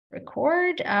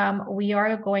record. We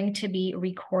are going to be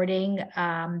recording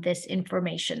this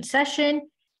information session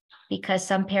because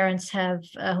some parents have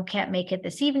who can't make it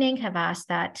this evening have asked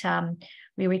that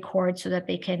we record so that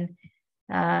they can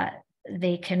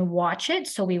watch it.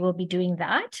 So we will be doing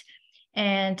that.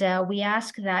 And we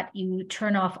ask that you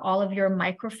turn off all of your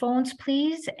microphones,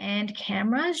 please, and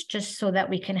cameras, just so that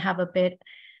we can have a bit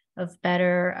of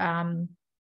better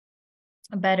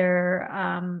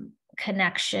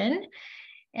connection.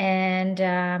 And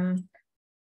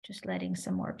just letting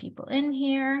some more people in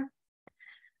here.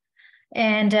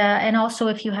 And also,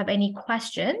 if you have any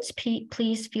questions,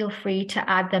 please feel free to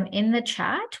add them in the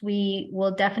chat. We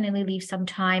will definitely leave some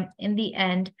time in the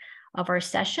end of our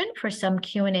session for some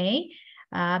Q&A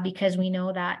because we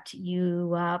know that you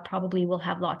probably will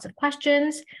have lots of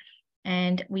questions,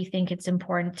 and we think it's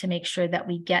important to make sure that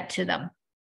we get to them.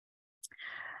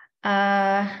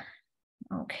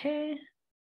 Okay.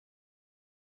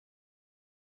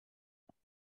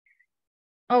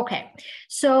 Okay,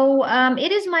 so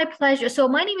it is my pleasure. So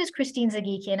my name is Christine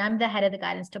Zagikian. I'm the head of the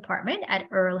guidance department at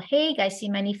Earl Haig. I see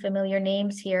many familiar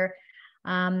names here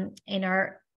in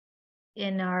our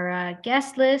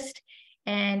guest list.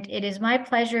 And it is my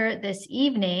pleasure this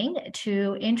evening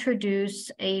to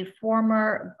introduce a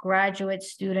former graduate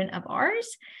student of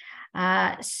ours,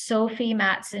 Sophie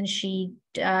Matson. She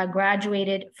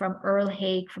graduated from Earl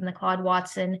Haig from the Claude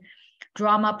Watson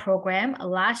drama program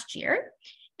last year.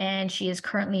 And she is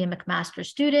currently a McMaster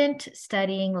student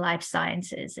studying life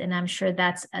sciences. And I'm sure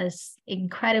that's an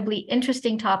incredibly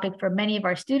interesting topic for many of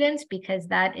our students because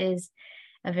that is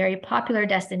a very popular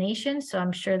destination. So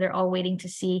I'm sure they're all waiting to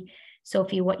see,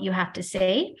 Sophie, what you have to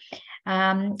say.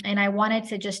 And I wanted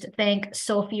to just thank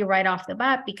Sophie right off the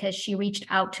bat because she reached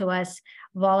out to us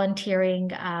volunteering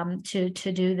to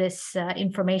do this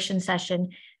information session,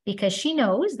 because she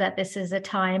knows that this is a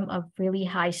time of really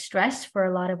high stress for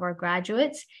a lot of our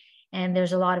graduates. And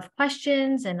there's a lot of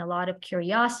questions and a lot of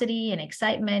curiosity and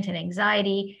excitement and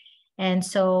anxiety. And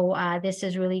so this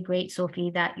is really great,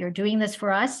 Sophie, that you're doing this for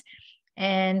us.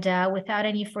 And without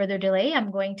any further delay,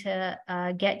 I'm going to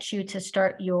get you to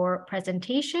start your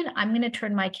presentation. I'm going to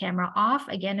turn my camera off.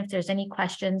 Again, if there's any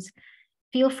questions,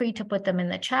 feel free to put them in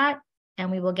the chat and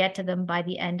we will get to them by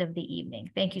the end of the evening.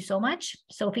 Thank you so much.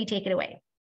 Sophie, take it away.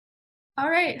 All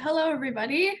right, hello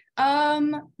everybody.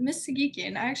 Miss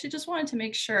Sagikian, I actually just wanted to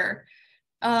make sure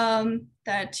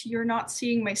that you're not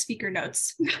seeing my speaker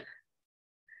notes.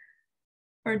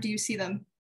 Or do you see them?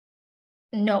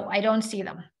 No, I don't see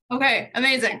them. Okay,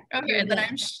 amazing. Okay, then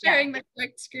I'm sharing the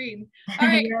correct screen. All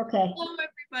right, okay. Hello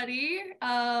everybody.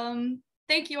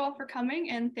 Thank you all for coming,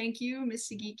 and thank you,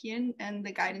 Ms. Sagikian and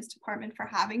the guidance department for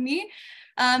having me.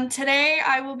 Today,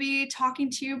 I will be talking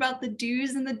to you about the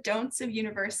do's and the don'ts of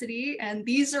university, and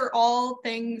these are all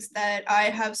things that I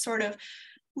have sort of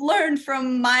learned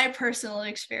from my personal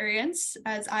experience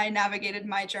as I navigated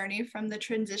my journey from the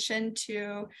transition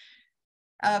to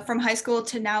from high school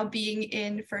to now being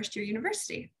in first year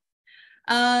university.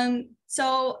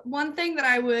 So one thing that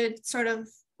I would sort of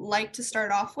like to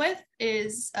start off with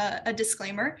is a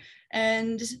disclaimer,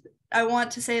 and I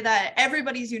want to say that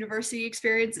everybody's university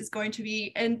experience is going to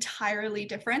be entirely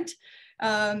different.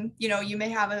 You know, you may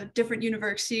have a different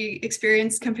university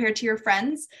experience compared to your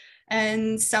friends,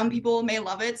 and some people may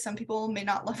love it, some people may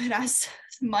not love it as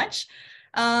much.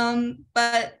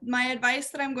 But my advice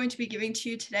that I'm going to be giving to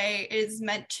you today is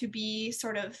meant to be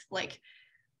sort of like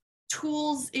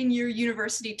tools in your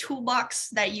university toolbox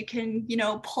that you can, you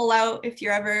know, pull out if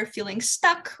you're ever feeling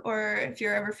stuck, or if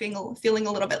you're ever feeling a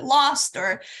little bit lost,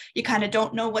 or you kind of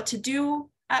don't know what to do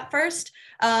at first.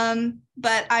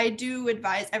 But I do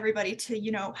advise everybody to,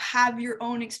 you know, have your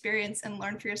own experience and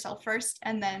learn for yourself first,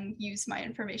 and then use my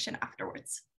information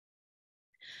afterwards.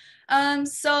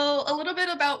 So a little bit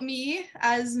about me,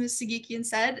 as Ms. Sagikian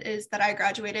said, is that I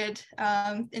graduated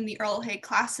in the Earl Haig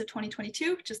class of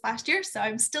 2022, just last year. So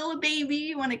I'm still a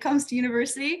baby when it comes to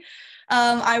university.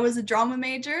 I was a drama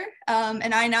major,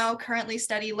 and I now currently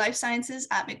study life sciences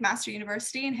at McMaster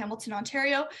University in Hamilton,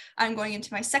 Ontario. I'm going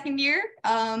into my second year.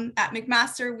 At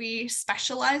McMaster, we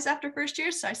specialize after first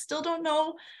year, so I still don't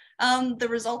know the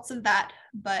results of that,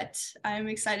 but I'm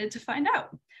excited to find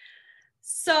out.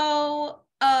 So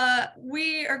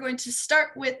we are going to start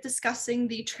with discussing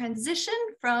the transition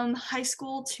from high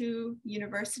school to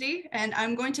university, and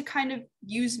I'm going to kind of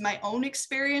use my own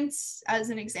experience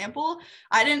as an example.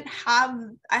 I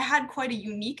had quite a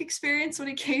unique experience when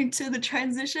it came to the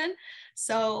transition,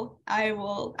 so I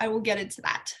will get into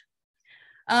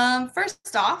that.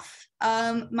 First off,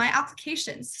 my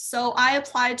applications. So I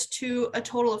applied to a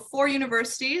total of 4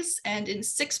 universities and in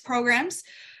 6 programs.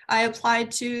 I applied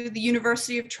to the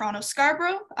University of Toronto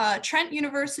Scarborough, Trent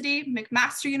University,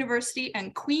 McMaster University,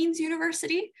 and Queen's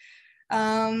University.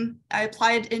 I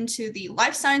applied into the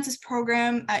Life Sciences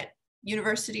program at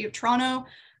University of Toronto,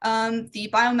 the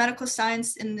Biomedical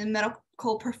Science in the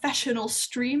Medical Professional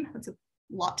stream, that's a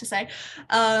lot to say,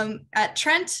 at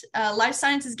Trent, Life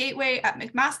Sciences Gateway at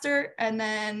McMaster, and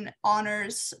then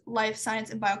Honors Life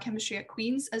Science and Biochemistry at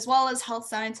Queen's, as well as Health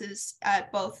Sciences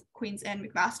at both Queen's and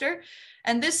McMaster.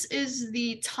 And this is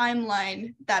the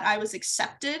timeline that I was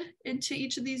accepted into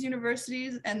each of these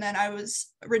universities, and then I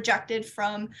was rejected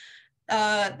from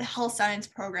the health science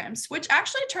programs, which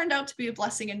actually turned out to be a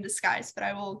blessing in disguise, but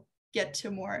I will get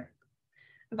to more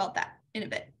about that in a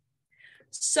bit.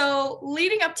 So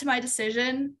leading up to my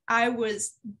decision, I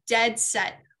was dead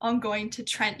set on going to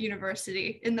Trent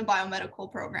University in the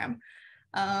biomedical program.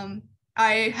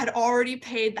 I had already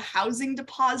paid the housing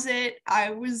deposit.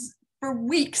 I was for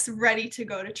weeks ready to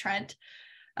go to Trent.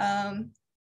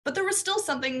 But there was still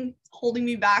something holding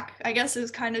me back. I guess it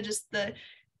was kind of just the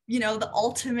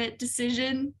ultimate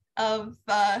decision of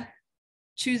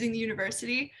choosing the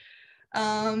university.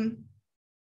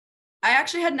 I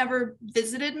actually had never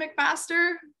visited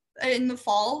McMaster in the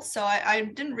fall, so I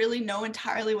didn't really know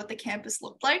entirely what the campus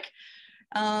looked like.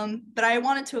 But I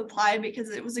wanted to apply because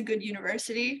it was a good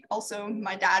university. Also,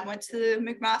 my dad went to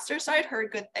McMaster, so I'd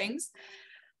heard good things.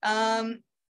 And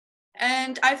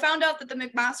I found out that the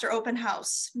McMaster open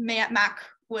house, MAC,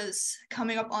 was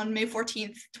coming up on May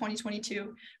 14th,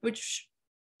 2022, which,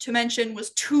 to mention,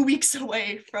 was 2 weeks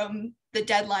away from the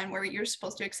deadline where you're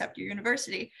supposed to accept your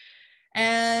university.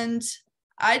 And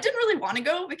I didn't really want to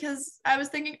go because I was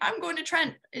thinking, I'm going to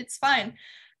Trent, it's fine.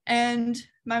 And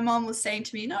my mom was saying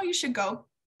to me, no, you should go.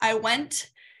 I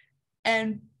went,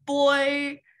 and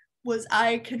boy, was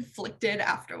I conflicted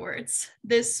afterwards.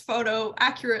 This photo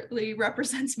accurately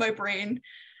represents my brain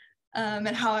and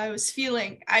how I was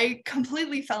feeling. I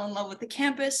completely fell in love with the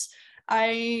campus.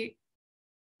 I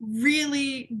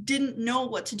really didn't know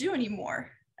what to do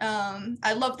anymore.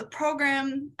 I love the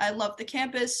program, I love the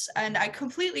campus, and I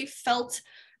completely felt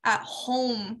at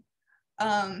home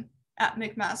at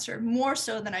McMaster, more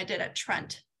so than I did at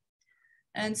Trent.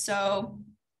 And so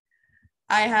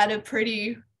I had a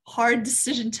pretty hard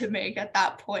decision to make at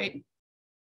that point.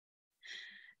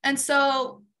 And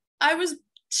so I was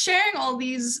sharing all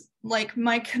these, like,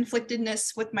 my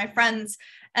conflictedness with my friends,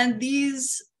 and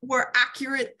these were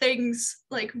accurate things,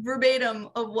 like verbatim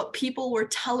of what people were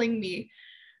telling me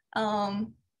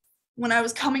when I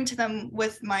was coming to them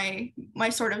with my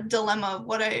sort of dilemma of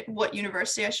what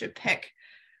university I should pick.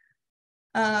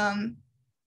 And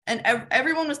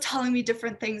everyone was telling me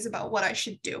different things about what I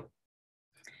should do.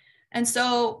 And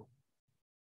so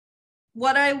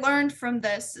what I learned from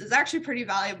this is actually pretty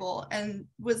valuable, and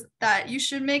was that you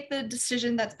should make the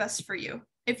decision that's best for you.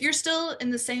 If you're still in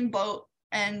the same boat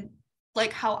and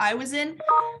like how I was in,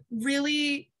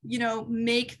 really,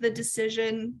 make the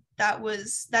decision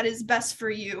that is best for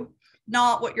you,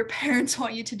 not what your parents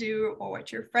want you to do or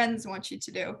what your friends want you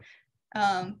to do,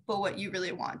 but what you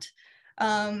really want.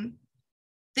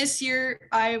 This year,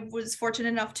 I was fortunate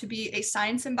enough to be a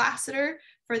science ambassador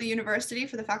for the university,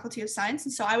 for the Faculty of Science.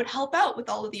 And so I would help out with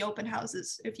all of the open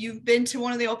houses. If you've been to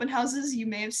one of the open houses, you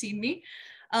may have seen me.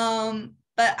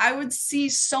 But I would see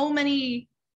so many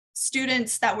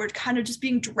students that were kind of just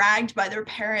being dragged by their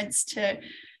parents to,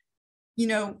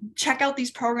 check out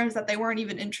these programs that they weren't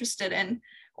even interested in,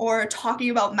 or talking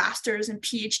about master's and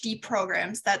PhD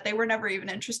programs that they were never even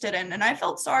interested in. And I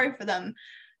felt sorry for them.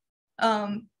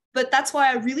 But that's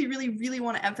why I really, really, really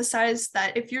want to emphasize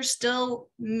that if you're still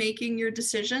making your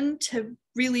decision, to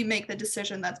really make the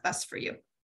decision that's best for you.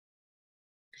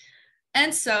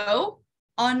 And so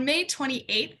on May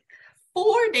 28th,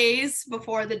 4 days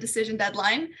before the decision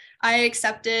deadline, I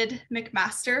accepted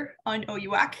McMaster on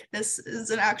OUAC. This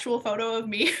is an actual photo of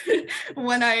me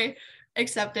when I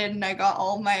accepted, and I got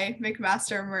all my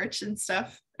McMaster merch and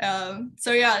stuff.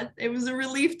 So yeah, it was a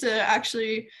relief to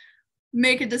actually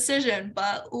make a decision.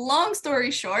 But long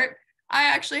story short, I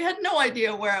actually had no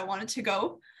idea where I wanted to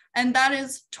go. And that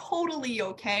is totally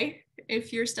okay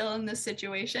if you're still in this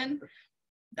situation.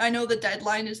 I know the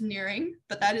deadline is nearing,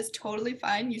 but that is totally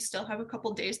fine. You still have a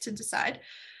couple days to decide.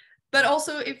 But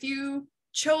also, if you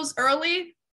chose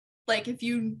early, like if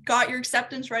you got your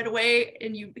acceptance right away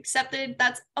and you accepted,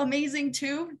 that's amazing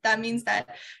too. That means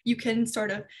that you can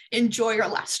sort of enjoy your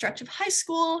last stretch of high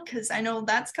school, because I know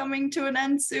that's coming to an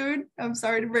end soon. I'm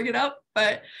sorry to bring it up,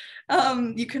 but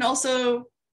you can also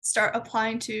start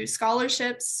applying to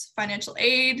scholarships, financial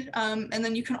aid, and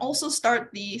then you can also start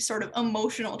the sort of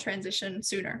emotional transition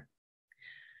sooner.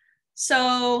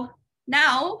 So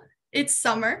now It's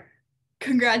summer.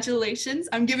 Congratulations.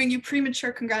 I'm giving you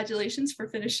premature congratulations for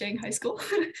finishing high school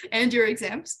and your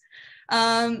exams.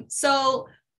 So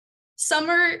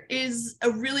summer is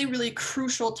a really, really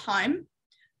crucial time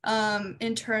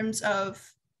in terms of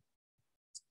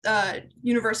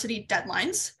university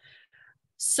deadlines.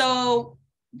 So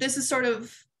this is sort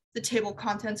of the table of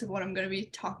contents of what I'm going to be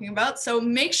talking about. So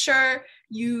make sure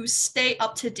you stay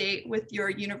up to date with your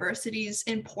university's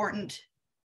important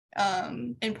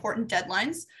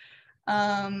deadlines,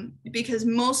 because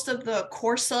most of the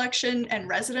course selection and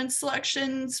residence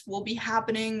selections will be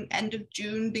happening end of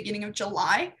June, beginning of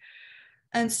July.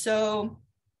 And so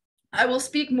I will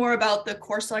speak more about the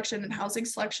course selection and housing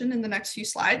selection in the next few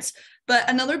slides. But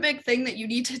another big thing that you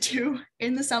need to do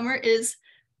in the summer is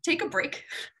take a break,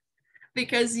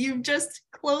 because you've just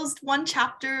closed one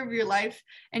chapter of your life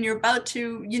and you're about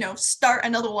to, start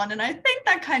another one. And I think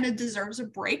that kind of deserves a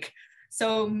break.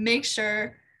 So make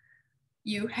sure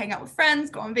you hang out with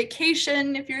friends, go on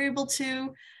vacation if you're able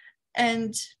to,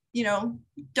 and,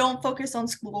 don't focus on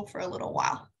school for a little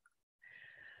while.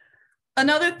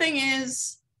 Another thing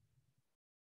is,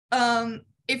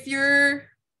 if you're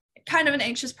kind of an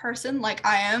anxious person like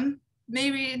I am,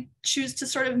 maybe choose to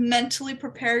sort of mentally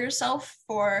prepare yourself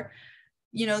for,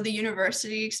 the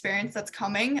university experience that's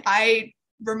coming. I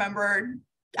remember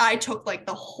I took like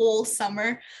the whole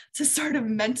summer to sort of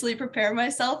mentally prepare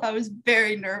myself. I was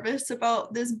very nervous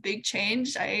about this big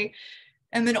change. I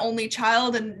am an only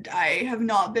child and I have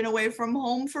not been away from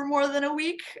home for more than a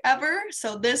week ever.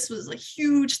 So this was a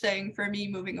huge thing for me,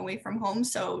 moving away from home.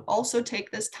 So also take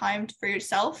this time for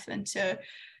yourself and to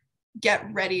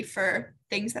get ready for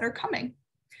things that are coming.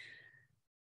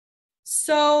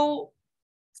 So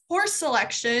course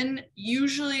selection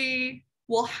usually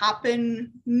will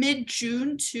happen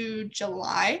mid-June to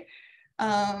July.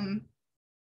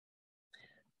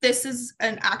 This is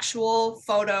an actual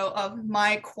photo of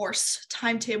my course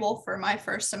timetable for my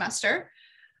first semester.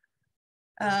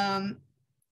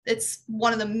 It's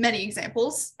one of the many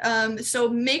examples. So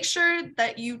make sure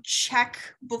that you check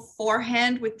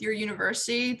beforehand with your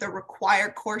university the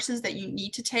required courses that you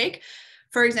need to take.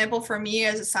 For example, for me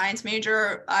as a science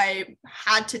major, I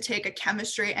had to take a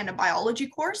chemistry and a biology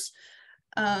course.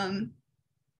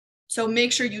 So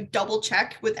make sure you double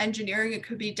check. With engineering, it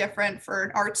could be different. For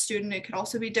an art student, it could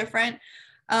also be different.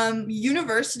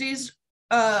 Universities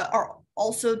are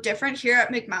also different. Here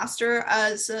at McMaster,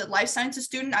 as a life sciences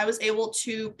student, I was able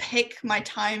to pick my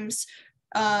times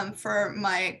for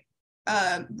my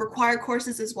required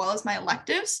courses as well as my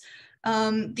electives.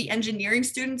 The engineering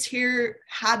students here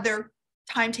had their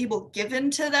timetable given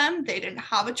to them. They didn't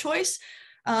have a choice.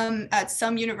 At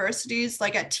some universities,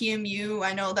 like at TMU,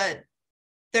 I know that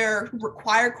their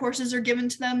required courses are given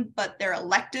to them, but their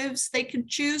electives they could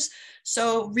choose.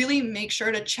 So really make sure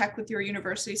to check with your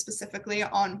university specifically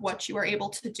on what you are able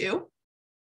to do.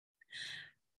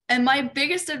 And my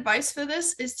biggest advice for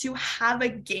this is to have a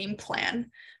game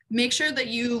plan. Make sure that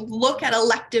you look at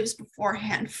electives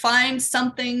beforehand. Find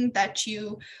something that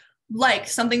you like,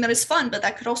 something that is fun, but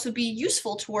that could also be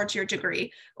useful towards your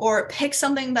degree, or pick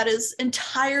something that is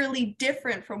entirely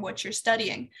different from what you're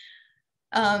studying.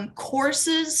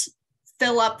 Courses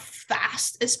fill up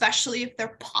fast, especially if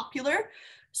they're popular.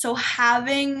 So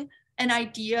having an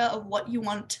idea of what you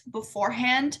want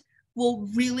beforehand will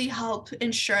really help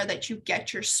ensure that you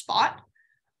get your spot.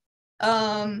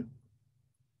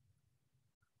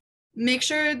 Make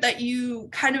sure that you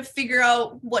kind of figure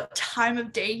out what time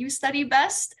of day you study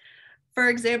best. For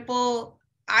example,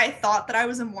 I thought that I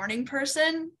was a morning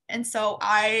person, and so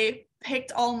I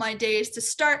picked all my days to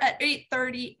start at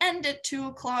 8:30, end at 2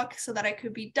 o'clock, so that I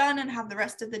could be done and have the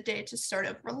rest of the day to sort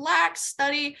of relax,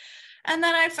 study. And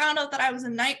then I found out that I was a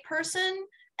night person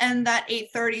and that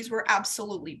 8:30s were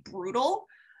absolutely brutal.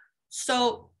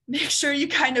 So make sure you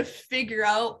kind of figure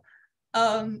out,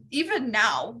 even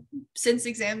now, since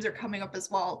exams are coming up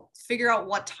as well, figure out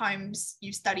what times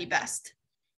you study best.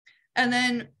 And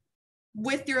then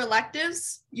with your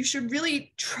electives, you should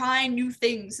really try new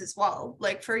things as well.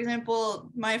 Like, for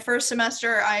example, my first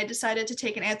semester, I decided to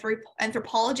take an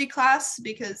anthropology class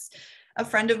because a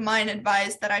friend of mine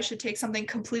advised that I should take something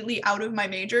completely out of my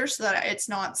major so that it's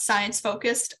not science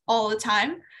focused all the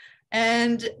time.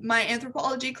 And my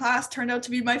anthropology class turned out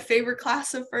to be my favorite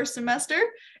class of first semester.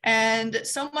 And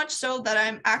so much so that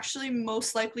I'm actually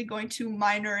most likely going to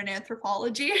minor in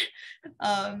anthropology.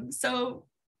 So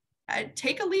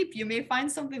take a leap. You may find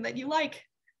something that you like.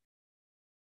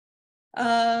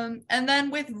 And then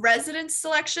with residence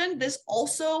selection, this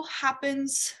also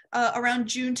happens around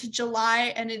June to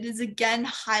July, and it is again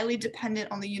highly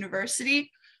dependent on the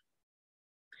university.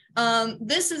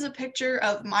 This is a picture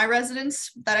of my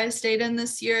residence that I stayed in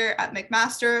this year at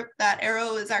McMaster. That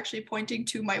arrow is actually pointing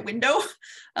to my window,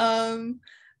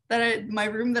 my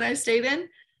room that I stayed in.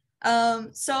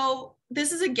 So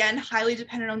this is, again, highly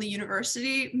dependent on the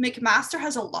university. McMaster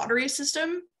has a lottery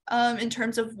system in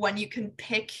terms of when you can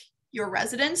pick your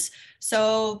residence.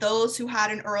 So those who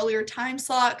had an earlier time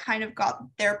slot kind of got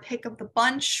their pick of the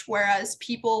bunch, whereas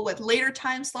people with later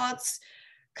time slots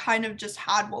kind of just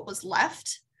had what was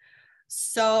left.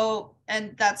 So,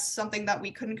 and that's something that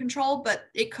we couldn't control, but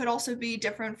it could also be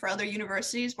different for other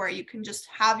universities where you can just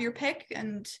have your pick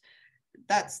and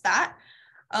that's that.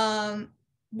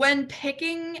 When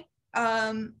picking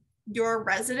your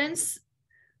residence,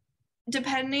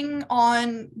 depending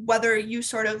on whether you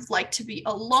sort of like to be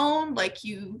alone, like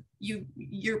you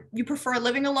prefer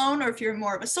living alone, or if you're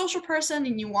more of a social person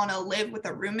and you want to live with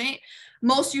a roommate,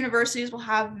 most universities will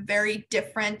have very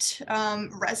different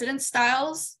residence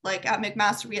styles. Like at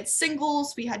McMaster, we had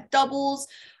singles, we had doubles,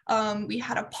 we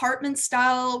had apartment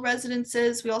style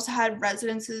residences. We also had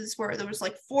residences where there was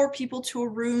like 4 people to a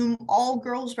room, all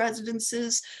girls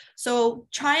residences. So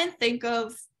try and think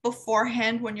of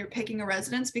beforehand when you're picking a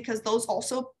residence, because those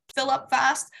also fill up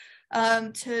fast,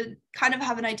 to kind of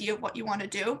have an idea of what you want to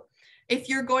do. If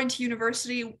you're going to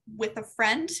university with a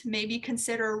friend, maybe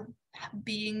consider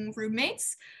being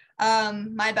roommates.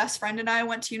 My best friend and I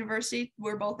went to university.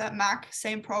 We're both at Mac,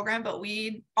 same program, but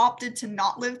we opted to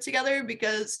not live together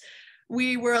because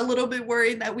we were a little bit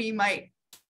worried that we might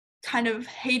kind of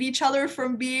hate each other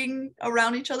from being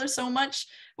around each other so much,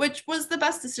 which was the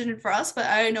best decision for us. But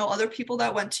I know other people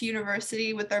that went to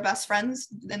university with their best friends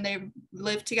and they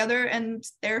live together and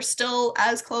they're still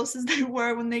as close as they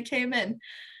were when they came in.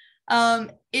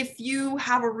 If you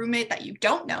have a roommate that you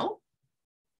don't know,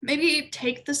 maybe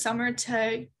take the summer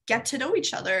to get to know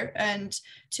each other and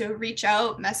to reach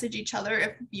out, message each other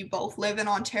if you both live in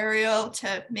Ontario,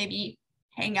 to maybe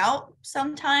hang out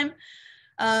sometime.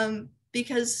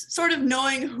 Because sort of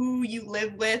knowing who you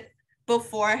live with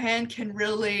beforehand can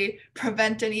really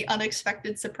prevent any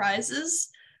unexpected surprises,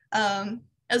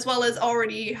 as well as you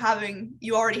already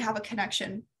have a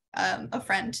connection, a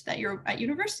friend that you're at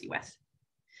university with.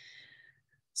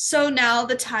 So now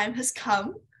the time has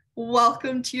come.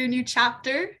 Welcome to your new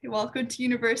chapter. Welcome to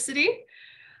university.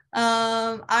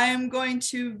 I am going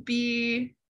to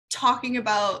be talking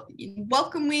about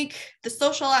welcome week, the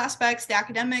social aspects, the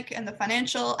academic and the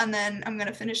financial, and then I'm going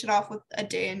to finish it off with a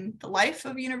day in the life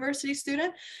of a university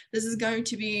student. This is going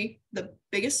to be the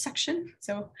biggest section,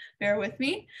 so bear with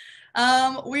me.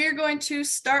 We're going to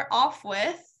start off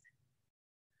with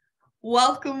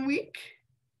welcome week,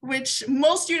 which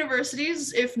most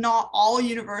universities, if not all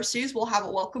universities, will have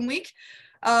a welcome week.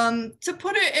 To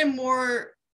put it in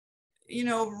more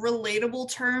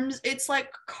relatable terms, it's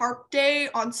like Carp Day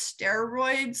on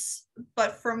steroids,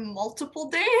 but for multiple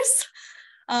days.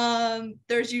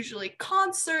 There's usually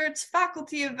concerts,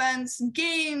 faculty events,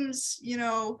 games,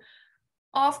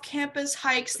 off-campus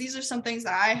hikes. These are some things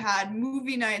that I had,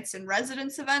 movie nights and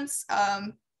residence events.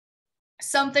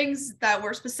 Some things that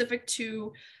were specific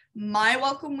to my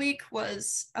welcome week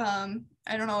was,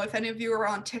 I don't know if any of you are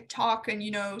on TikTok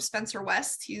and Spencer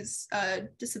West, he's a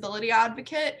disability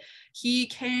advocate. He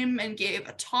came and gave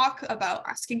a talk about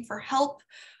asking for help.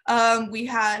 We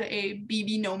had a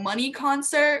BB No Money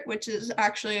concert, which is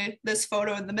actually this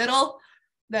photo in the middle.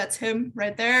 That's him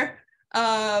right there.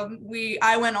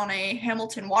 I went on a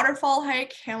Hamilton waterfall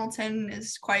hike. Hamilton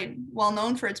is quite well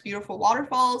known for its beautiful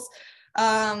waterfalls.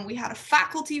 We had a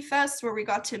faculty fest where we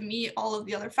got to meet all of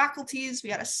the other faculties. We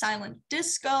had a silent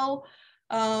disco,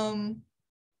 and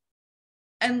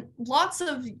lots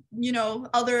of,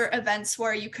 other events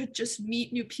where you could just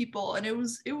meet new people. And it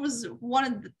was one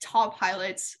of the top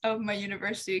highlights of my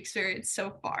university experience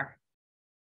so far.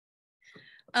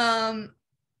 As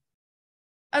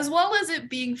well as it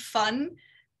being fun,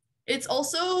 it's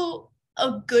also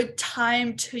a good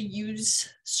time to use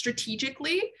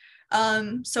strategically.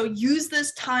 So use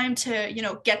this time to,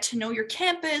 get to know your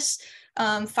campus,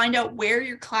 find out where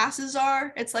your classes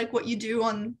are. It's like what you do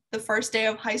on the first day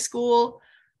of high school,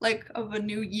 like of a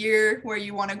new year, where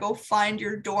you want to go find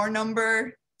your door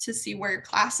number to see where your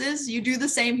class is. You do the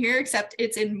same here, except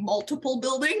it's in multiple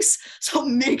buildings. So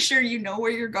make sure you know where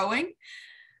you're going.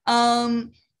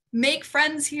 Make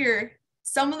friends here.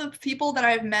 Some of the people that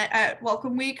I've met at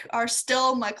Welcome Week are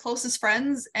still my closest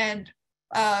friends and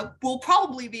will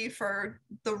probably be for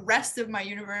the rest of my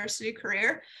university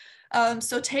career.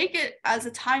 So take it as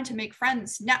a time to make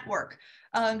friends, network,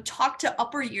 talk to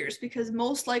upper years, because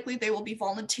most likely they will be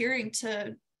volunteering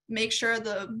to make sure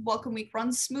the welcome week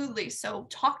runs smoothly. So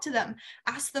talk to them,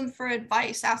 ask them for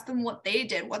advice, ask them what they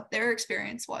did, what their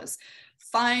experience was.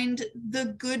 Find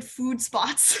the good food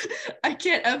spots. I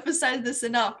can't emphasize this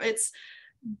enough. It's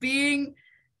being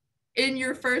in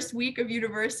your first week of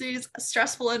university is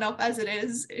stressful enough as it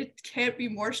is. It can't be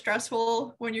more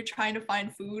stressful when you're trying to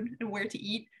find food and where to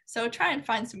eat. So try and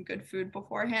find some good food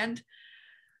beforehand.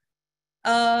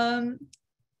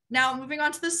 Now moving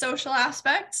on to the social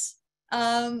aspects.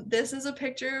 This is a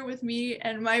picture with me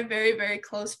and my very, very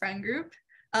close friend group.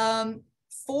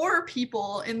 4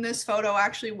 people in this photo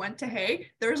actually went to Haig.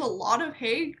 There's a lot of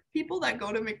Haig people that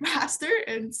go to McMaster,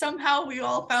 and somehow we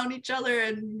all found each other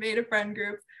and made a friend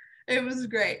group. It was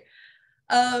great.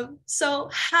 So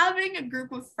having a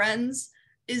group of friends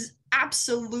is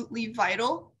absolutely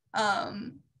vital.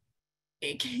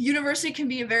 University can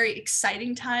be a very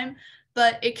exciting time,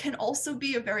 but it can also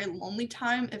be a very lonely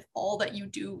time if all that you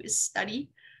do is study.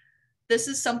 This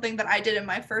is something that I did in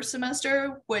my first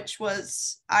semester, which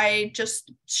was I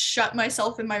just shut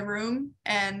myself in my room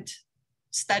and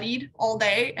studied all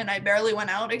day, and I barely went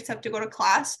out except to go to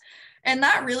class. And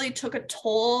that really took a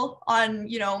toll on,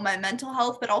 my mental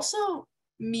health, but also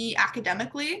me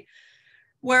academically.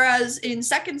 Whereas in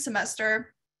second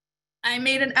semester, I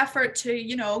made an effort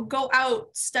to, go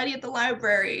out, study at the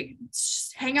library,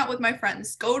 hang out with my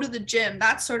friends, go to the gym,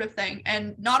 that sort of thing.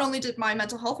 And not only did my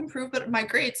mental health improve, but my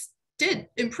grades did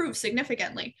improve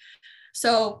significantly.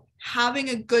 So having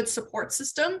a good support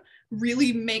system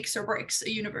really makes or breaks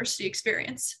a university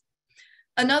experience.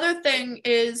 Another thing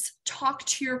is talk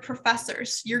to your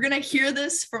professors. You're going to hear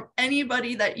this from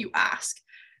anybody that you ask.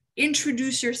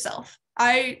 Introduce yourself.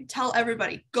 I tell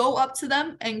everybody, go up to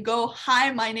them and go,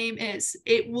 "Hi, my name is."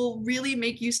 It will really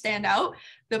make you stand out.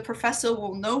 The professor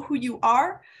will know who you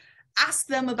are. Ask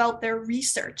them about their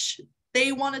research.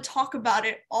 They want to talk about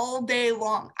it all day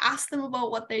long. Ask them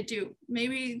about what they do.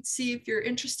 Maybe see if you're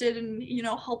interested in,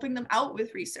 helping them out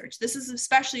with research. This is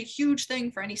especially a huge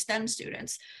thing for any STEM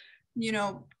students.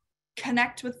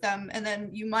 Connect with them, and then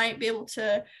you might be able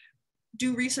to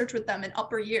do research with them in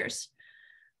upper years.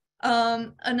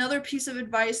 Another piece of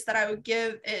advice that I would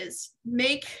give is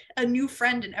make a new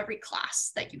friend in every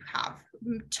class that you have.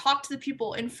 Talk to the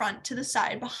people in front, to the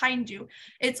side, behind you.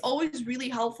 It's always really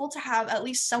helpful to have at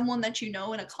least someone that you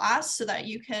know in a class so that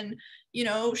you can,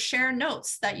 share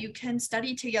notes, that you can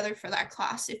study together for that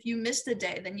class. If you missed a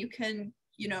day, then you can,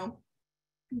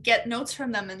 get notes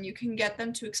from them and you can get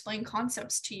them to explain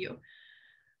concepts to you.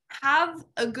 Have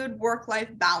a good work-life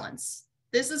balance.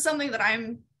 This is something that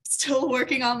I'm still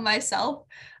working on myself,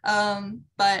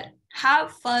 but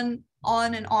have fun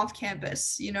on and off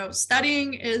campus.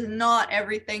 Studying is not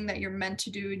everything that you're meant to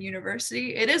do in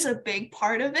university. It is a big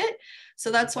part of it.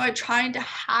 So that's why trying to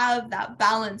have that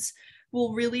balance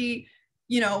will really,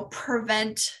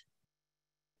 prevent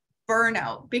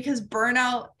burnout, because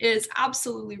burnout is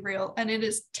absolutely real and it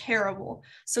is terrible.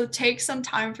 So take some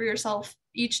time for yourself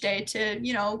each day to,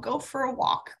 go for a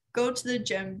walk, go to the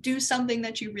gym, do something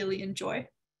that you really enjoy.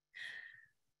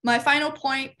 My final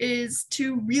point is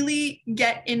to really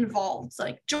get involved,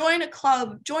 like join a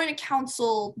club, join a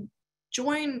council,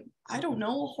 join, I don't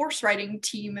know, a horse riding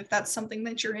team if that's something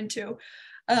that you're into.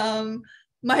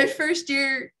 My first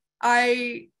year,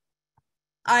 I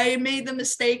made the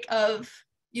mistake of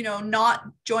not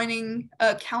joining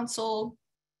a council.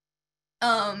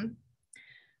 I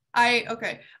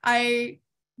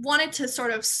wanted to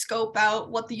sort of scope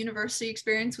out what the university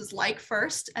experience was like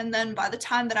first. And then by the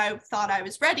time that I thought I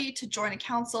was ready to join a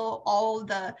council, all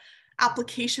the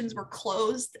applications were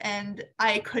closed and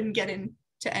I couldn't get into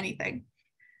anything.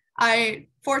 I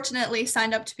fortunately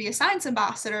signed up to be a science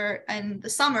ambassador in the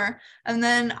summer, and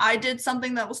then I did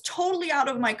something that was totally out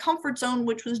of my comfort zone,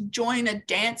 which was join a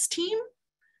dance team.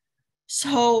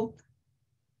 So,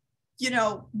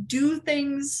 do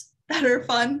things that are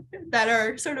fun, that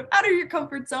are sort of out of your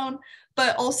comfort zone,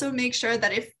 but also make sure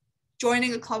that if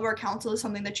joining a club or a council is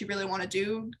something that you really want to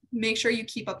do, make sure you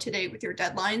keep up to date with your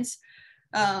deadlines,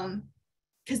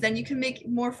 because then you can make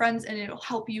more friends and it'll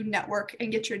help you network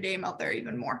and get your name out there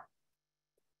even more.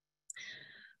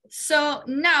 So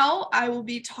now I will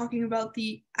be talking about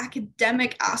the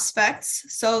academic aspects.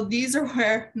 So these are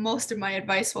where most of my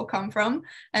advice will come from.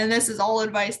 And this is all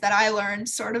advice that I learned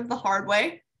sort of the hard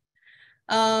way.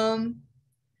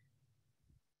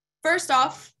 First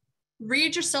off,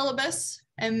 read your syllabus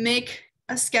and make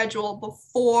a schedule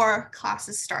before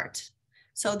classes start.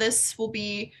 So this will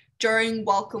be during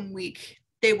welcome week.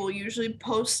 They will usually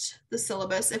post the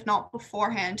syllabus, if not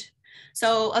beforehand.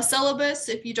 So a syllabus,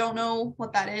 if you don't know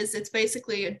what that is, it's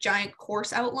basically a giant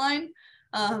course outline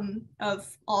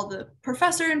of all the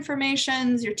professor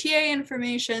informations, your TA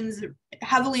informations,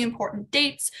 heavily important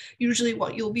dates, usually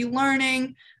what you'll be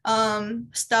learning,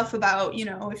 stuff about, you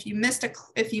know, if you missed a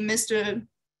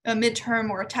midterm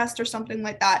or a test or something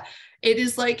like that. It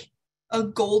is like a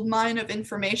gold mine of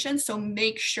information, so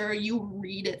make sure you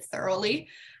read it thoroughly.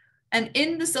 And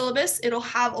in the syllabus, it'll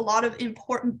have a lot of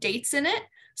important dates in it.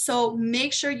 So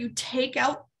make sure you take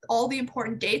out all the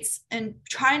important dates and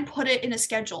try and put it in a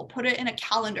schedule, put it in a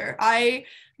calendar. I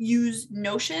use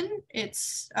Notion.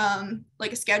 It's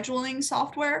like a scheduling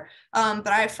software, but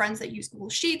I have friends that use Google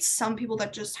Sheets, some people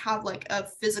that just have like a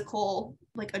physical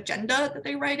like agenda that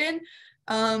they write in,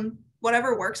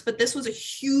 whatever works. But this was a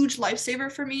huge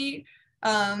lifesaver for me,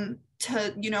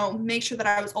 to, you know, make sure that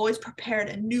I was always prepared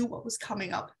and knew what was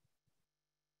coming up.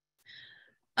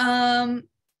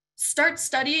 Start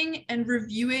studying and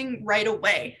reviewing right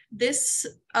away. This,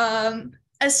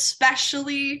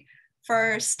 especially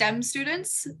for STEM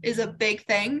students, is a big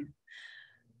thing.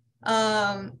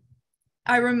 I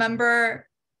remember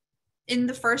in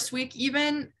the first week,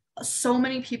 even, so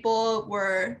many people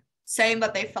were saying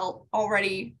that they felt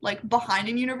already like behind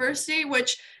in university,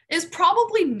 which is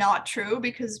probably not true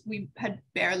because we had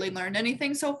barely learned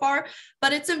anything so far,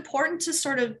 but it's important to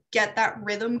sort of get that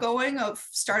rhythm going of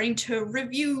starting to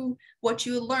review what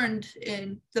you learned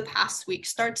in the past week.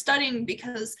 Start studying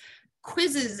because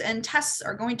quizzes and tests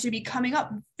are going to be coming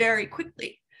up very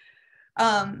quickly.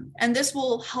 And this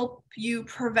will help you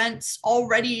prevent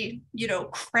already, you know,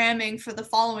 cramming for the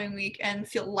following week and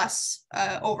feel less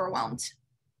overwhelmed.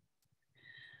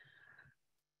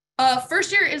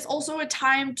 First year is also a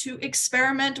time to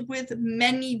experiment with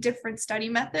many different study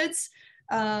methods.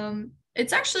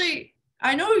 It's actually,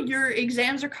 I know your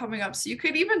exams are coming up, so you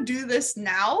could even do this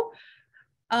now.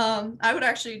 I would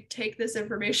actually take this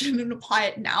information and apply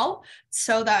it now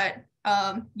so that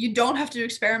you don't have to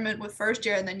experiment with first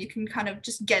year and then you can kind of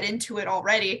just get into it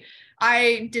already.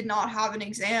 I did not have an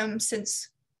exam since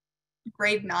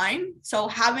grade 9, so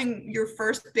having your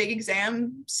first big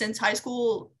exam since high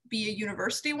school be a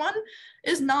university one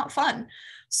is not fun.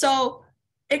 So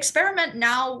experiment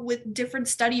now with different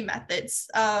study methods.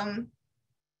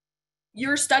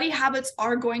 Your study habits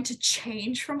are going to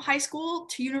change from high school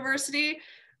to university.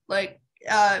 Like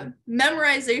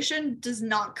memorization does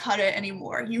not cut it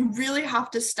anymore. You really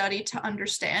have to study to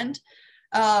understand.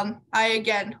 I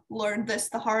again learned this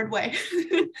the hard way.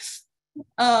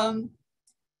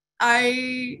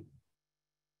 I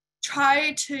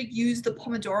try to use the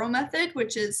Pomodoro method,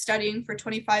 which is studying for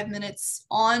 25 minutes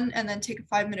on and then take a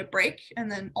 5-minute break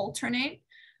and then alternate.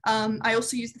 I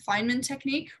also use the Feynman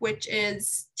technique, which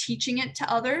is teaching it to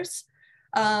others.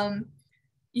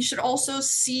 You should also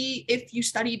see if you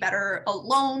study better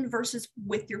alone versus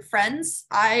with your friends.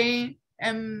 I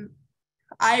am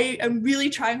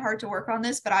really trying hard to work on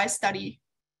this, but I study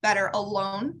better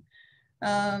alone.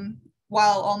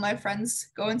 While all my friends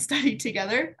go and study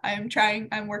together. I'm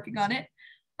working on it.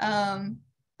 But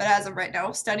as of right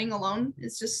now, studying alone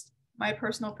is just my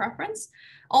personal preference.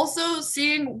 Also,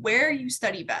 seeing where you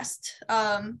study best.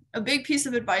 A big piece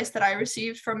of advice that I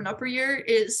received from an upper year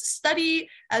is study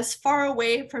as far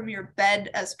away from your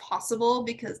bed as possible,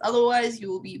 because otherwise you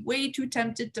will be way too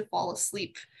tempted to fall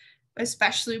asleep,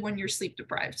 especially when you're sleep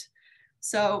deprived.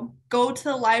 So go to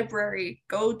the library,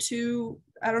 go to,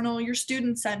 I don't know, your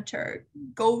student center,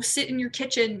 go sit in your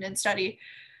kitchen and study.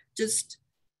 Just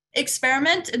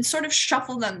experiment and sort of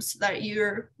shuffle them so that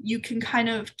you can kind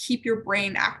of keep your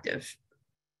brain active.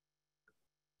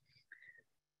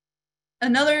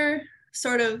 Another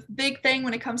sort of big thing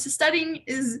when it comes to studying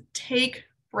is take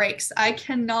breaks. I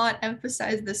cannot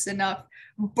emphasize this enough.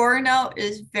 Burnout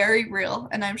is very real,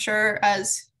 and I'm sure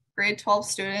as grade 12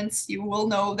 students, you will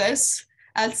know this.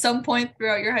 At some point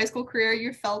throughout your high school career,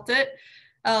 you felt it.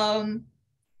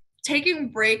 Taking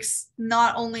breaks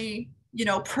not only, you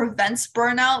know, prevents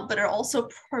burnout, but it also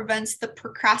prevents the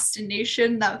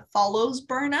procrastination that follows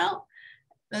burnout.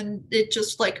 And it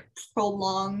just like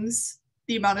prolongs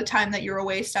the amount of time that you're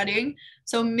away studying.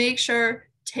 So make sure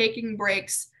taking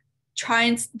breaks, try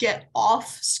and get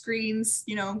off screens,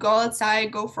 you know, go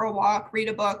outside, go for a walk, read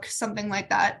a book, something like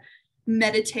that.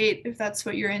 Meditate if that's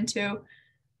what you're into.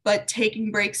 But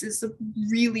taking breaks is a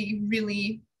really,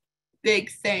 really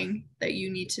big thing that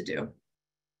you need to do.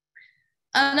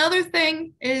 Another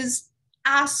thing is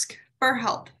ask for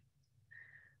help.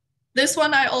 This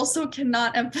one I also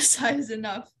cannot emphasize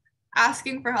enough.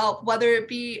 Asking for help, whether it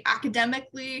be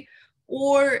academically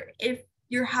or if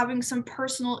you're having some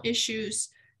personal issues,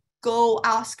 go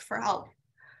ask for help.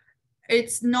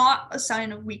 It's not a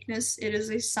sign of weakness, it is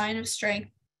a sign of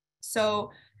strength.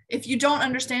 So if you don't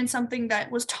understand something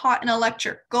that was taught in a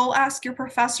lecture, go ask your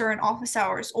professor in office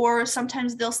hours, or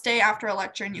sometimes they'll stay after a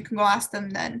lecture and you can go ask them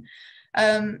then.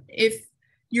 If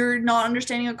you're not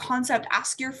understanding a concept,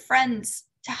 ask your friends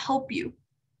to help you.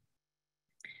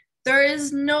 There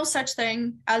is no such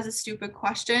thing as a stupid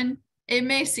question. It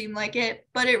may seem like it,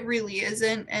 but it really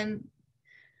isn't. And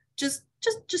just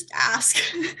ask.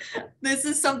 This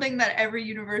is something that every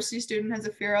university student has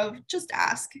a fear of. Just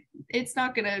ask. It's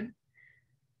not gonna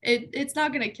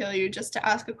kill you just to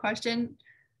ask a question.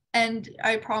 And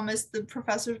I promise the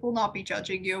professors will not be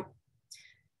judging you.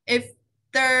 If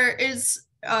there is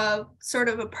sort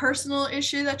of a personal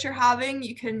issue that you're having,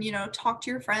 you can, talk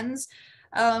to your friends.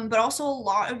 But also a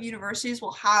lot of universities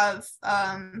will have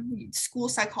school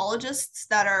psychologists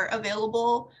that are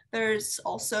available. There's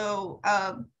also,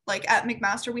 like at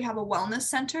McMaster, we have a wellness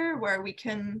center where we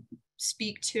can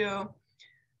speak to,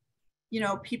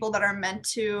 people that are meant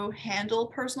to handle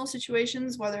personal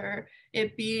situations, whether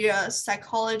it be a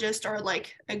psychologist or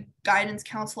like a guidance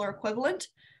counselor equivalent.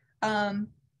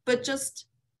 But just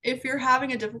if you're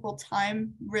having a difficult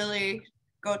time, really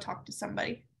go talk to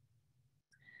somebody.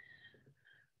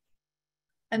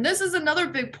 And this is another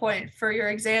big point for your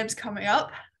exams coming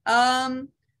up.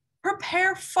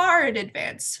 Prepare far in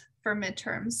advance for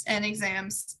midterms and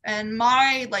exams. And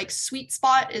my sweet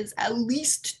spot is at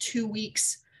least 2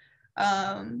 weeks.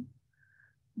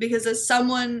 Because as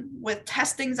someone with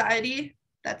test anxiety,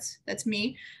 that's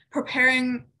me,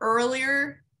 preparing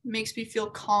earlier makes me feel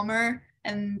calmer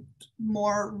and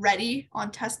more ready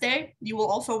on test day. You will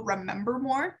also remember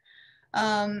more.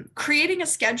 Creating a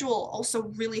schedule also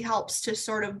really helps to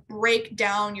sort of break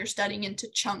down your studying into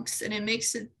chunks, and it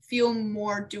makes it feel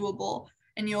more doable,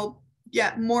 and you'll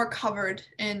get more covered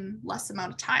in less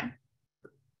amount of time.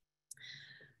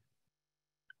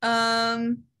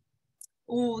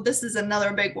 This is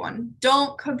another big one.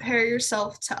 Don't compare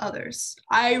yourself to others.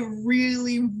 I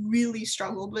really, really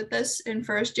struggled with this in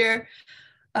first year.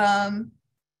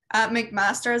 At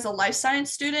McMaster, as a life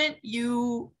science student,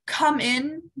 you come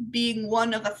in being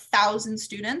one of 1,000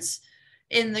 students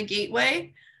in the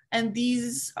gateway. And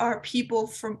these are people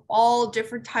from all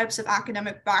different types of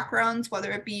academic backgrounds,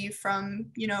 whether it be from,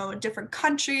 a different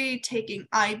country, taking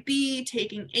IB,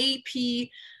 taking AP,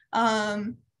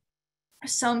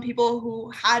 some people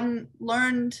who hadn't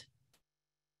learned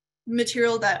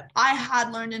material that I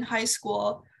had learned in high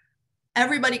school.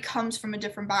 Everybody comes from a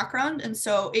different background, and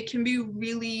so it can be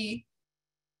really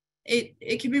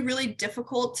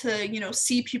difficult to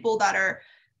see people that are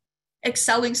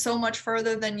excelling so much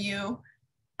further than you,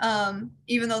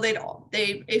 even though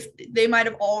they might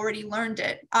have already learned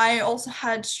it. I also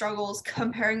had struggles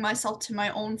comparing myself to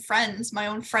my own friends, my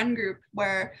own friend group,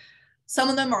 where some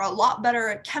of them are a lot better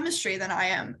at chemistry than I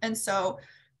am, and so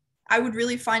I would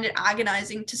really find it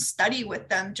agonizing to study with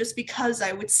them just because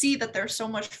I would see that they're so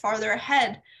much farther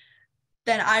ahead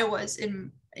than I was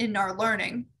in our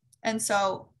learning. And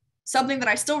so something that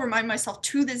I still remind myself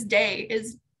to this day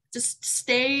is just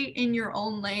stay in your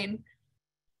own lane,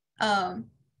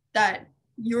 that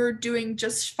you're doing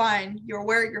just fine, you're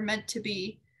where you're meant to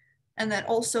be. And that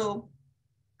also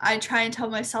I try and tell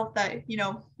myself that,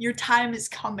 your time is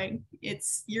coming.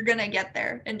 You're gonna get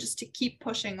there, and just to keep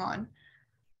pushing on.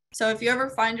 So if you ever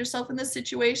find yourself in this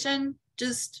situation,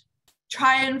 just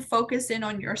try and focus in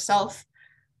on yourself.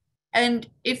 And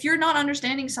if you're not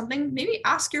understanding something, maybe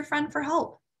ask your friend for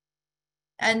help.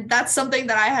 And that's something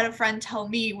that I had a friend tell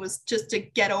me, was just to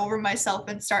get over myself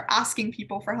and start asking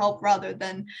people for help rather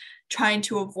than trying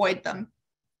to avoid them.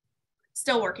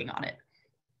 Still working on it.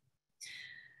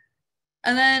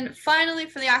 And then finally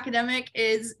for the academic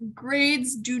is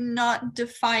grades do not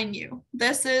define you.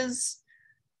 This is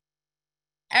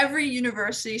every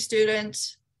university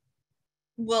student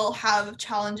will have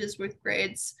challenges with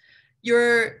grades.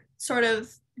 Your sort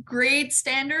of grade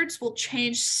standards will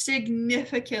change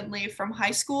significantly from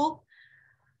high school.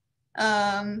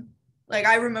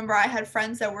 I remember I had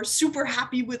friends that were super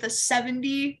happy with a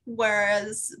 70,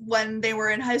 whereas when they were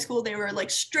in high school, they were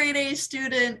straight A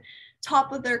student,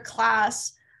 top of their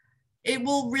class. It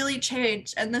will really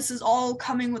change, and this is all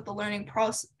coming with the learning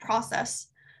process.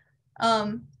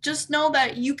 Just know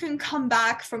that you can come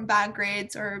back from bad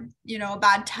grades or, a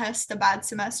bad test, a bad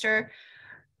semester.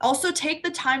 Also take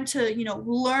the time to,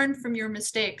 learn from your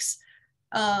mistakes.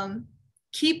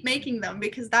 Keep making them,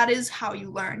 because that is how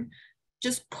you learn.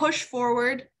 Just push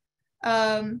forward.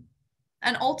 And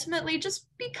ultimately just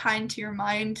be kind to your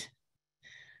mind.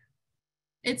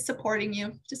 It's supporting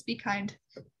you. Just be kind.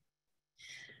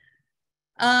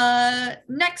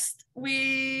 Next,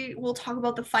 we will talk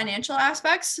about the financial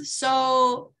aspects.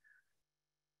 So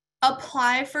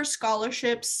apply for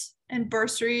scholarships and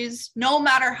bursaries, no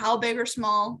matter how big or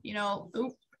small, you know.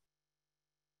 Oop,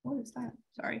 what is that?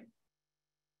 Sorry.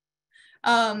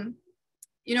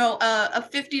 You know, a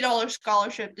 $50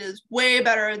 scholarship is way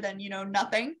better than, you know,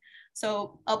 nothing.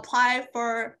 So apply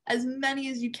for as many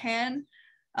as you can.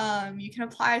 You can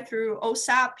apply through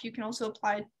OSAP. You can also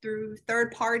apply through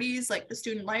third parties like the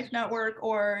Student Life Network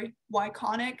or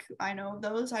YConic. I know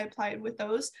those. I applied with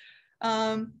those.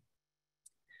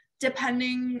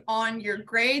 Depending on your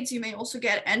grades, you may also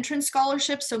get entrance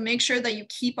scholarships. So make sure that you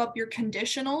keep up your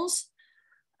conditionals.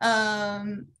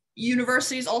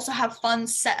 Universities also have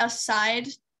funds set aside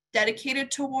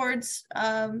dedicated towards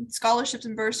scholarships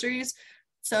and bursaries.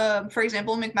 So, for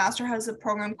example, McMaster has a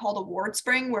program called Award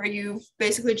Spring where you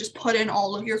basically just put in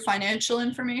all of your financial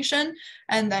information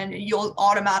and then you'll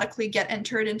automatically get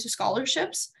entered into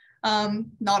scholarships.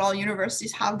 Not all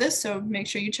universities have this, so make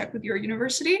sure you check with your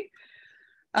university.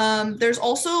 There's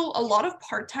also a lot of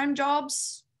part-time job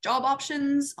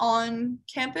options on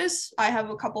campus. I have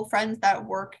a couple friends that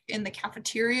work in the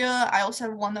cafeteria. I also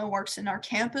have one that works in our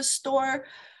campus store.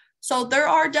 So there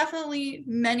are definitely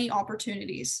many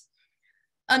opportunities.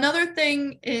 Another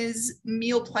thing is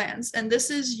meal plans, and this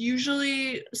is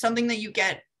usually something that you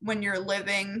get when you're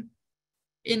living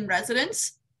in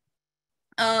residence.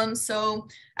 So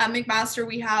at McMaster,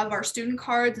 we have our student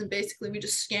cards, and basically we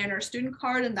just scan our student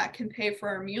card and that can pay for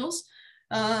our meals.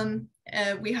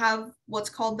 We have what's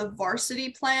called the varsity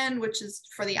plan, which is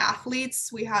for the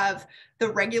athletes. We have the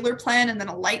regular plan and then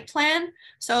a light plan.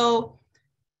 So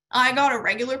I got a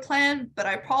regular plan, but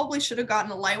I probably should have gotten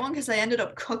a light one because I ended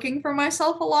up cooking for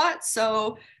myself a lot.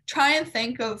 So try and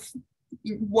think of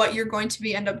what you're going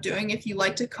to end up doing. If you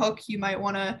like to cook, you might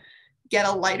want to get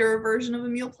a lighter version of a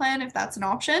meal plan if that's an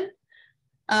option.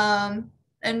 And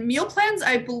meal plans,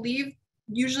 I believe,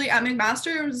 usually at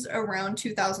McMaster is around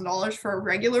 $2,000 for a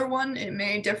regular one. It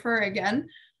may differ again.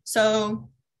 So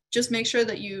just make sure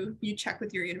that you check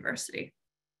with your university.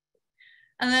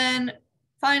 And then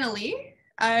finally,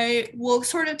 I will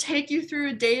sort of take you through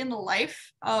a day in the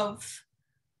life of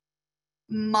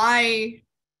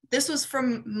this was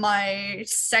from my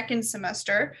second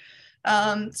semester.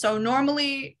 So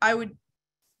normally I would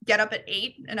get up at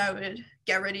 8 and I would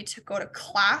get ready to go to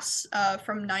class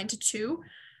from 9 to 2.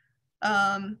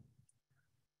 I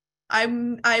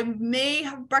may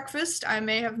have breakfast, I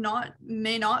may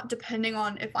not, depending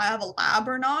on if I have a lab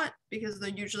or not, because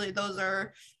usually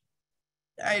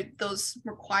those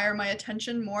require my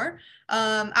attention more.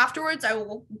 Afterwards, I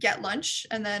will get lunch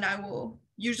and then I will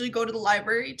usually go to the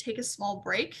library, take a small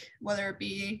break, whether it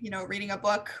be, you know, reading a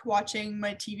book, watching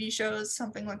my TV shows,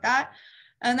 something like that.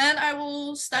 And then I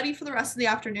will study for the rest of the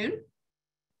afternoon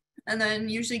and then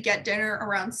usually get dinner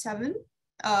around 7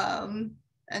 and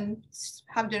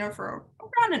have dinner for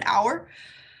around an hour.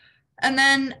 And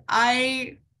then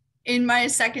in my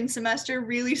second semester,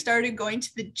 really started going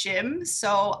to the gym.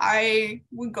 So I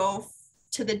would go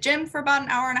to the gym for about an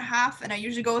hour and a half, and I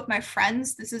usually go with my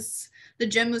friends. The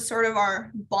gym was sort of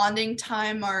our bonding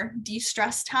time, our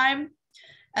de-stress time.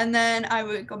 And then I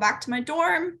would go back to my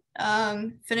dorm,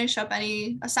 finish up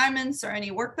any assignments or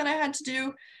any work that I had to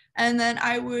do. And then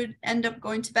I would end up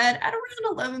going to bed at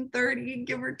around 11:30,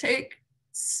 give or take,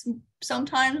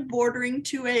 sometimes bordering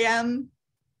 2 a.m.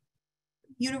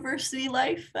 university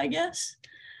life, I guess.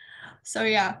 So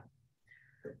yeah.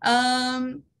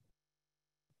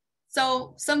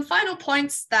 So some final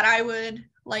points that I would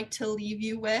like to leave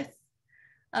you with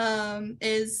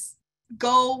is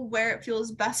go where it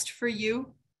feels best for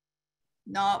you,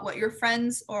 not what your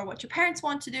friends or what your parents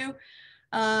want to do.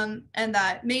 And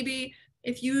that maybe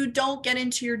if you don't get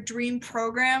into your dream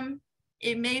program,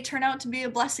 it may turn out to be a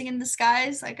blessing in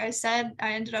disguise. Like I said,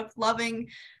 I ended up loving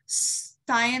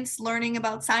science, learning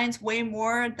about science way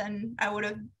more than I would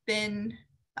have been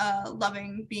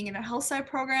loving being in a health sci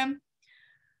program.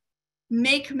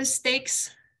 Make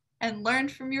mistakes and learn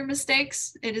from your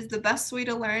mistakes. It is the best way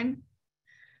to learn.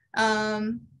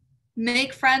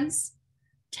 Make friends,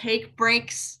 take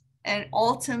breaks, and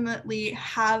ultimately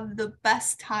have the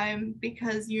best time,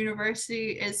 because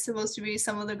university is supposed to be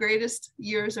some of the greatest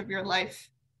years of your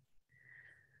life.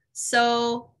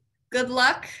 So good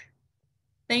luck.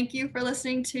 Thank you for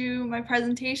listening to my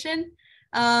presentation.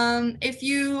 If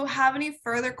you have any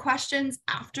further questions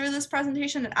after this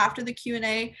presentation and after the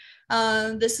Q&A,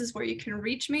 this is where you can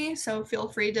reach me. So feel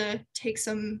free to take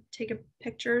a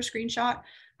picture, screenshot.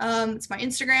 It's my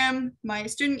Instagram, my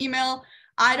student email.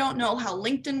 I don't know how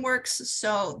LinkedIn works,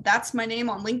 so that's my name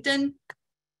on LinkedIn.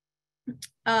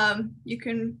 You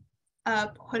can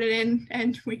put it in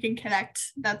and we can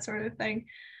connect, that sort of thing.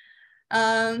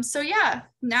 So yeah,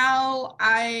 now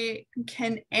I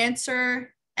can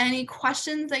answer any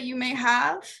questions that you may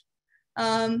have.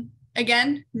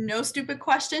 Again, no stupid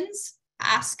questions.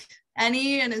 Ask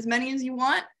any and as many as you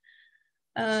want.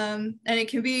 And it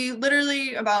can be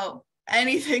literally about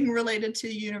anything related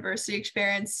to university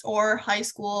experience or high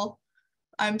school.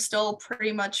 I'm still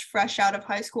pretty much fresh out of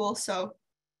high school, so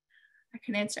I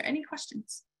can answer any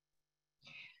questions.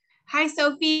 Hi,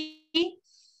 Sophie.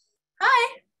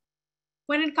 Hi.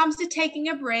 When it comes to taking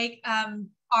a break,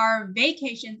 are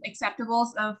vacations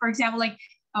acceptable? So, for example, like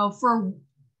for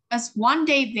a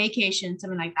 1-day vacation,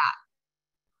 something like that.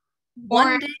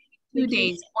 One day, 2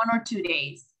 days, 1 or 2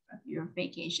 days of your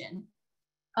vacation.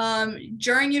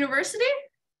 During university?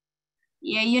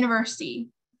 Yeah, university.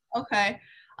 Okay.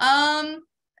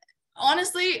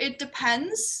 Honestly, it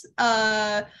depends.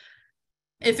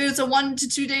 If it's a 1 to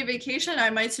 2 day vacation, I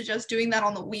might suggest doing that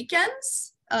on the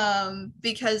weekends.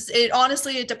 Because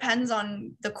it depends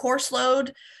on the course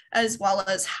load as well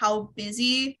as how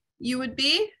busy you would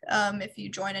be if you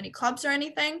join any clubs or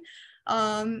anything.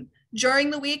 During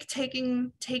the week,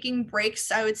 taking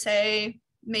breaks, I would say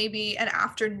maybe an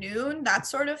afternoon, that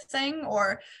sort of thing,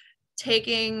 or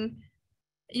taking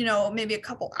maybe a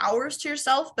couple hours to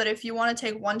yourself. But if you want to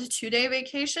take 1 to 2 day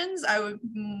vacations, I would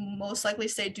most likely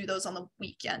say do those on the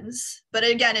weekends. But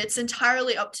again, it's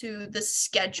entirely up to the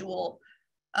schedule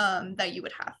that you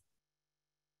would have.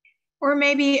 Or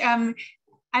maybe I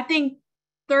think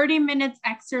 30 minutes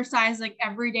exercise like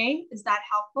every day. Is that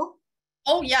helpful?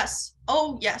 Oh yes.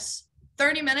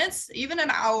 30 minutes, even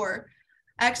an hour.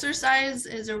 Exercise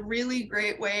is a really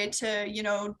great way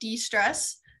to,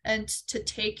 de-stress and to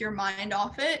take your mind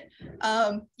off it.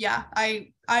 Yeah,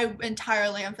 I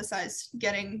entirely emphasize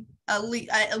getting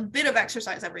a bit of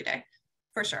exercise every day,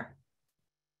 for sure.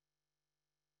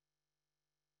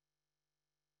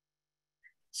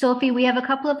 Sophie, we have a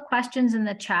couple of questions in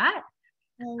the chat.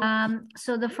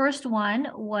 So the first one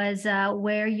was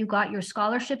where you got your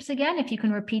scholarships again, if you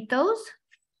can repeat those.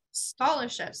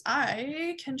 Scholarships,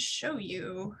 I can show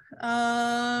you.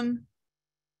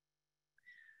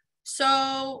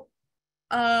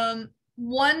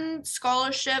 One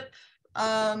scholarship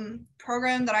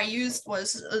program that I used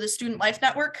was the Student Life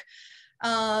Network.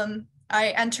 I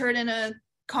entered in a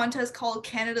contest called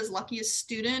Canada's Luckiest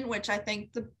Student, which I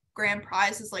think the grand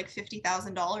prize is like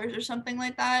 $50,000 or something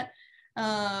like that.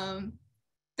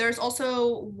 There's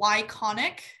also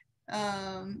Yconic.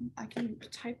 I can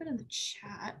type it in the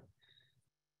chat.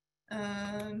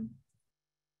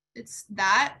 It's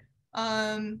that.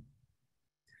 But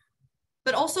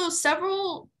also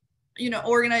several,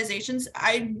 organizations.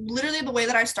 The way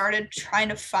that I started trying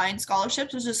to find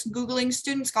scholarships was just Googling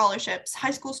student scholarships,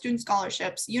 high school student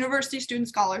scholarships, university student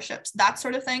scholarships, that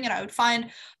sort of thing. And I would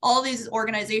find all these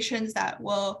organizations that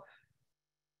will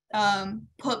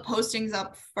put postings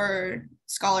up for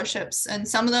scholarships. And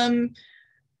some of them,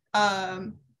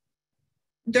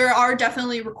 there are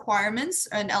definitely requirements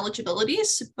and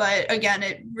eligibilities, but again,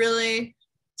 it really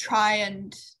try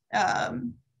and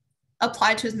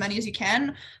apply to as many as you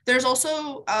can. There's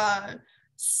also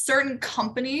certain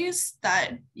companies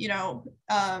that,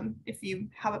 if you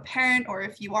have a parent or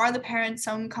if you are the parent,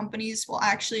 some companies will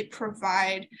actually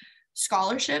provide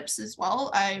scholarships as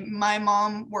well. My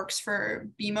mom works for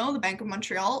BMO, the Bank of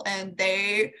Montreal, and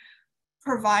they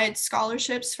provide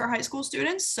scholarships for high school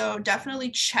students. So definitely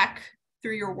check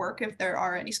through your work if there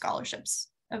are any scholarships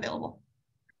available.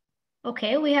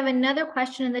 Okay, we have another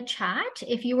question in the chat.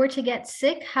 If you were to get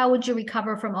sick, how would you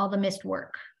recover from all the missed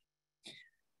work?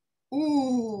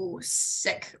 Ooh,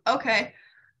 sick. Okay.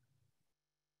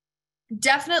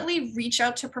 Definitely reach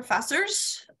out to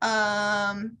professors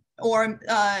or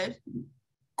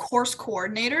course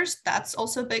coordinators. That's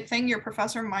also a big thing. Your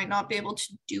professor might not be able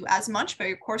to do as much, but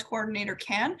your course coordinator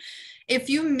can. If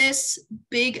you miss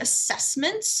big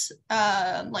assessments,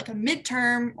 like a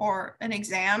midterm or an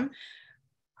exam,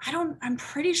 I'm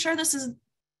pretty sure this is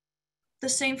the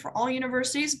same for all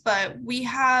universities, but we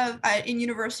have, in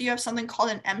university, you have something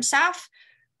called an MSAF.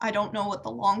 I don't know what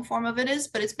the long form of it is,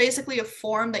 but it's basically a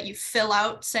form that you fill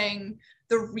out saying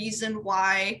the reason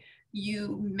why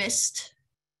you missed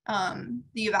the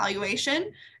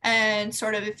evaluation, and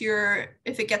sort of if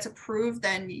it gets approved,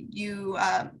 then you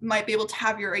might be able to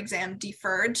have your exam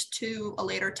deferred to a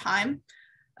later time.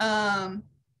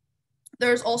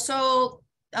 There's also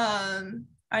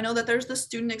I know that there's the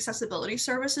student accessibility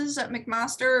services at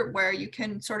McMaster where you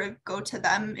can sort of go to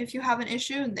them if you have an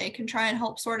issue and they can try and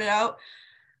help sort it out.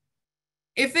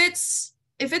 If it's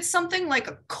something like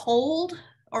a cold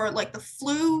or like the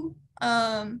flu,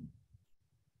 my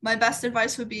best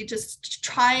advice would be just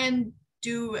try and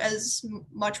do as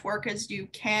much work as you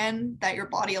can that your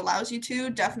body allows you to.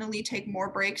 Definitely take more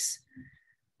breaks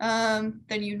than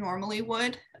you normally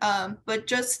would. But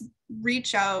just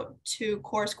reach out to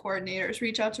course coordinators,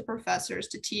 reach out to professors,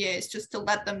 to TAs, just to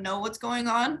let them know what's going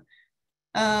on.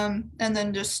 And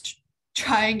then just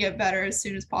try and get better as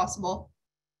soon as possible.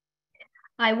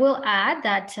 I will add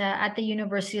that at the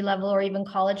university level or even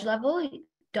college level,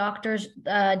 doctors'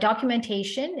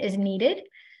 documentation is needed.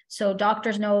 So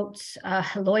doctor's notes,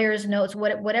 lawyer's notes,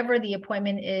 whatever the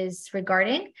appointment is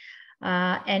regarding.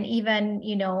 And even,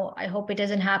 you know, I hope it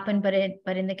doesn't happen, but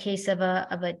in the case of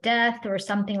a death or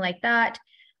something like that,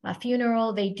 a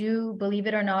funeral, they do, believe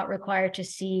it or not, require to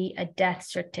see a death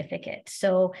certificate.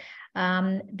 So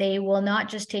they will not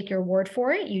just take your word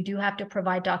for it. You do have to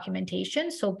provide documentation.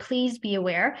 So please be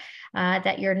aware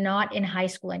that you're not in high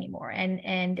school anymore.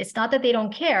 And it's not that they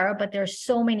don't care, but there's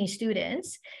so many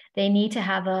students. They need to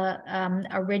have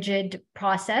a rigid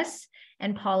process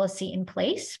and policy in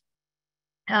place.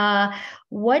 I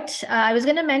was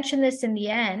going to mention this in the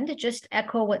end, just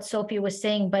echo what Sophie was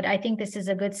saying, but I think this is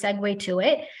a good segue to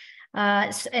it.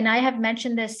 And I have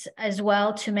mentioned this as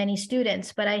well to many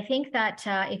students, but I think that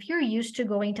if you're used to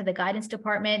going to the guidance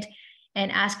department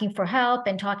and asking for help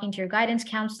and talking to your guidance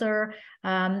counselor,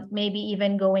 maybe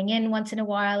even going in once in a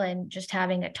while and just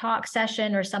having a talk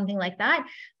session or something like that,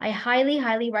 I highly,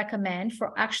 highly recommend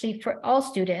for all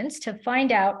students to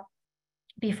find out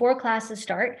before classes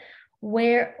start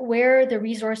where the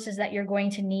resources that you're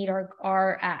going to need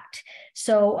are at.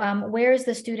 So where's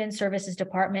the student services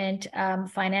department,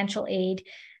 financial aid,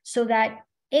 so that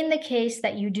in the case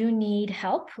that you do need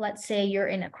help, let's say you're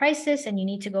in a crisis and you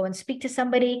need to go and speak to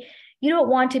somebody, you don't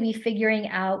want to be figuring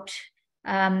out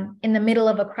in the middle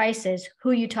of a crisis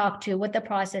who you talk to, what the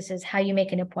process is, how you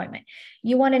make an appointment.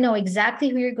 You want to know exactly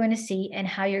who you're going to see and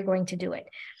how you're going to do it.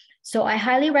 So I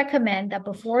highly recommend that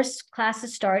before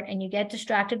classes start and you get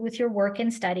distracted with your work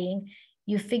and studying,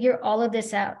 you figure all of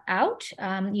this out.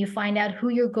 You find out who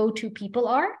your go-to people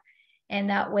are, and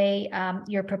that way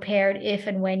you're prepared if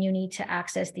and when you need to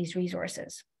access these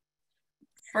resources.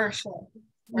 For sure.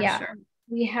 Sure.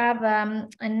 We have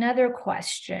another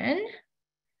question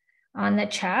on the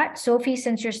chat. Sophie,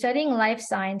 since you're studying life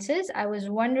sciences, I was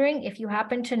wondering if you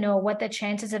happen to know what the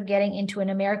chances of getting into an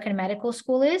American medical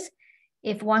school is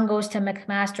if one goes to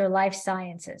McMaster Life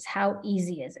Sciences. How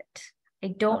easy is it? I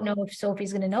don't know if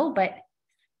Sophie's going to know, but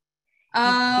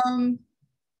I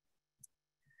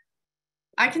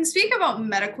can speak about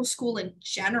medical school in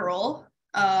general.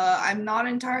 I'm not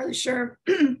entirely sure,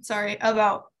 sorry,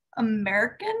 about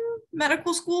American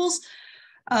medical schools.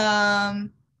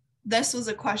 This was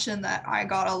a question that I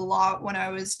got a lot when I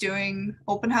was doing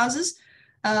open houses.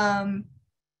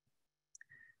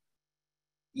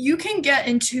 You can get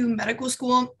into medical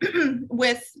school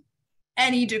with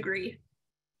any degree.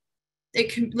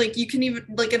 It can, like, you can even,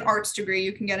 like an arts degree,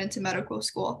 you can get into medical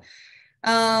school.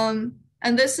 And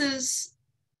this is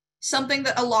something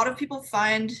that a lot of people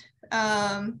find,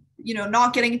 you know,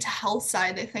 not getting into health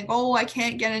side. They think, oh, I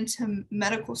can't get into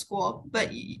medical school,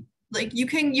 but like you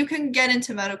can get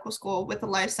into medical school with a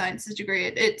life sciences degree.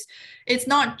 It's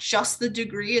not just the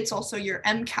degree, it's also your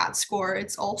MCAT score.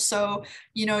 It's also,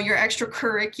 you know, your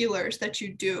extracurriculars that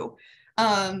you do.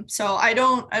 So I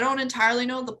don't entirely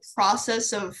know the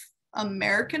process of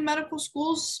American medical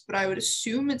schools, but I would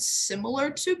assume it's similar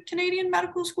to Canadian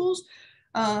medical schools.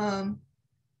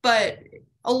 But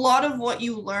a lot of what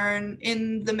you learn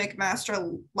in the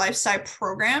McMaster Life Sci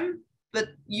program, but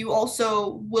you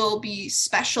also will be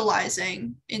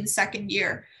specializing in second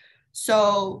year.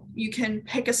 So you can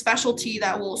pick a specialty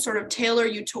that will sort of tailor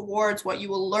you towards what you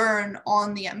will learn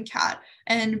on the MCAT.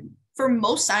 And for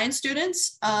most science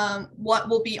students, what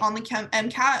will be on the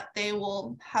MCAT, they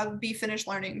will be finished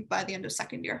learning by the end of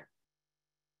second year.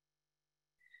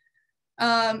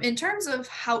 In terms of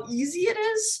how easy it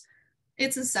is,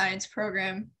 it's a science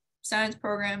program. Science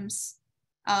programs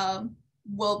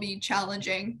will be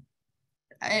challenging.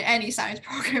 Any science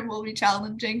program will be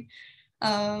challenging.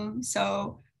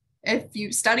 So if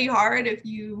you study hard, if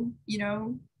you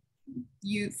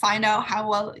find out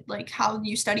how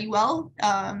you study well,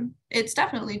 it's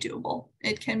definitely doable.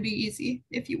 It can be easy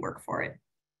if you work for it.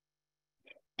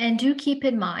 And do keep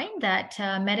in mind that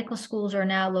medical schools are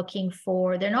now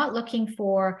they're not looking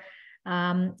for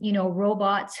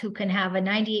robots who can have a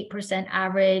 98%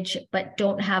 average, but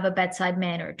don't have a bedside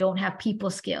manner, don't have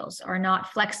people skills, are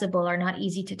not flexible, are not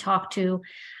easy to talk to.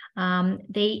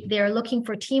 They're looking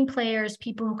for team players,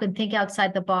 people who can think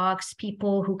outside the box,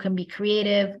 people who can be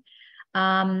creative.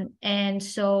 And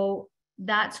so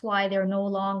that's why they're no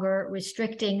longer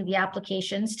restricting the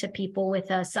applications to people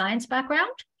with a science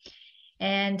background.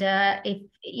 And if,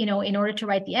 you know, in order to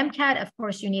write the MCAT, of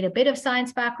course, you need a bit of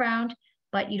science background,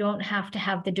 but you don't have to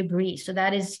have the degree. So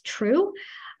that is true.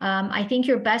 I think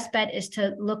your best bet is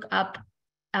to look up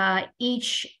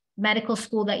each medical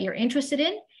school that you're interested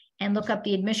in and look up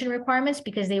the admission requirements,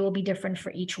 because they will be different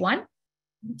for each one.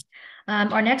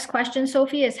 Our next question,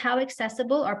 Sophie, is how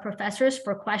accessible are professors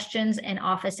for questions and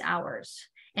office hours?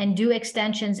 And do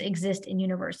extensions exist in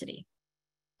university?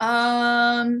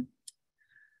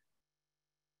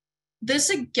 This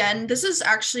is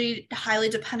actually highly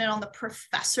dependent on the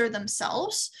professor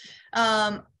themselves.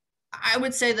 I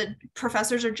would say that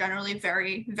professors are generally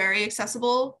very, very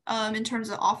accessible in terms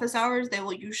of office hours. They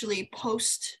will usually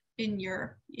post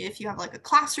if you have like a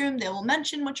classroom, they will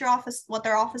mention what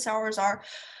their office hours are.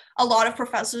 A lot of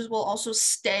professors will also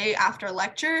stay after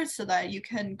lecture so that you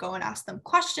can go and ask them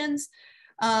questions.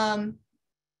 Sorry,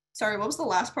 what was the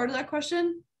last part of that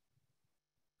question?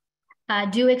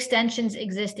 Do extensions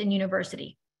exist in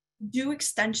university? Do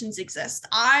extensions exist?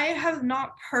 I have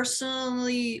not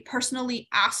personally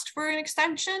asked for an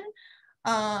extension.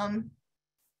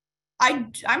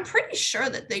 I'm pretty sure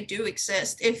that they do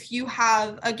exist. If you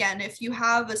have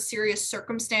a serious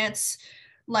circumstance,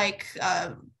 like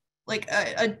a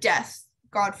death,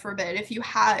 God forbid,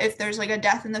 if there's like a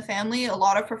death in the family, a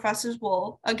lot of professors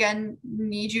will again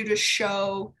need you to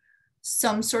show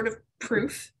some sort of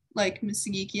proof, like Ms.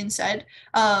 Sagikian said.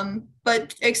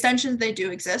 But extensions, they do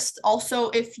exist.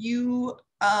 Also, if you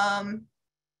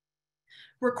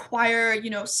require, you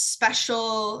know,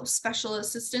 special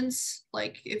assistance,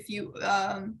 it's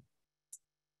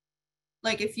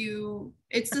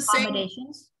the same.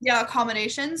 Accommodations? Yeah,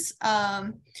 accommodations.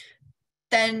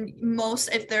 Then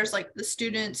if there's like the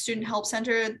student help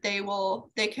center,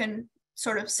 they can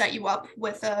sort of set you up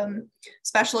with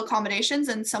special accommodations,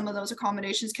 and some of those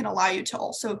accommodations can allow you to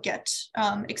also get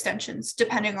extensions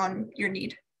depending on your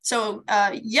need. So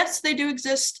yes, they do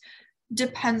exist,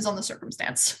 depends on the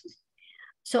circumstance.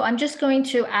 So I'm just going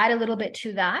to add a little bit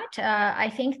to that. I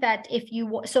think that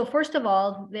so first of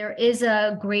all, there is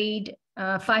a grade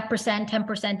 5%,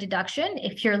 10% deduction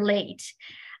if you're late.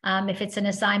 If it's an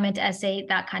assignment, essay,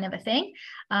 that kind of a thing.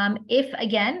 If,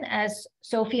 again, as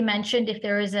Sophie mentioned, if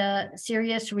there is a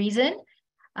serious reason,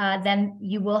 then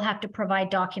you will have to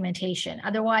provide documentation.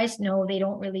 Otherwise, no, they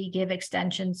don't really give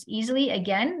extensions easily.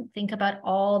 Again, think about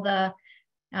all the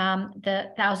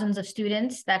thousands of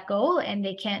students that go, and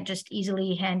they can't just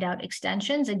easily hand out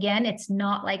extensions. Again, it's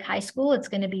not like high school. It's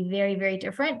going to be very, very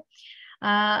different.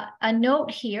 A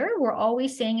note here, we're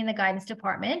always saying in the guidance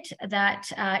department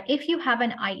that if you have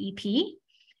an IEP,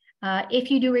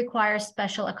 if you do require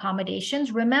special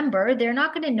accommodations, remember, they're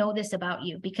not going to know this about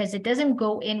you because it doesn't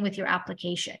go in with your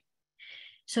application.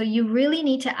 So you really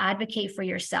need to advocate for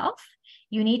yourself.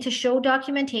 You need to show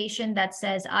documentation that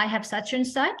says, I have such and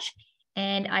such,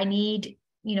 and I need,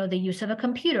 you know, the use of a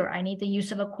computer. I need the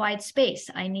use of a quiet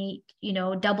space. I need, you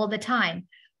know, double the time,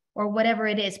 or whatever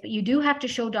it is, but you do have to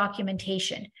show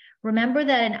documentation. Remember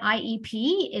that an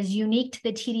IEP is unique to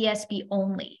the TDSB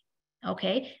only,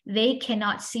 okay? They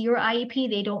cannot see your IEP.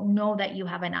 They don't know that you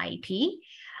have an IEP.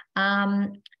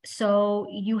 So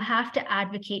you have to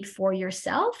advocate for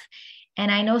yourself. And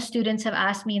I know students have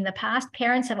asked me in the past,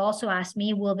 parents have also asked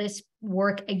me, will this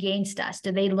work against us?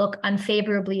 Do they look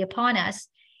unfavorably upon us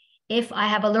if I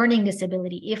have a learning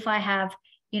disability, if I have,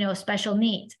 you know, special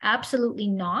needs? Absolutely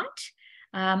not.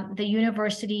 The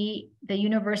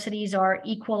universities are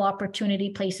equal opportunity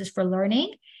places for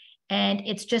learning, and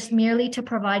it's just merely to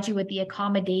provide you with the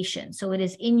accommodation. So it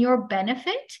is in your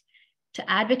benefit to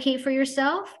advocate for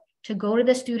yourself, to go to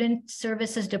the student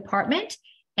services department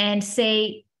and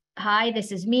say, hi,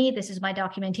 this is me, this is my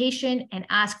documentation, and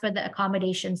ask for the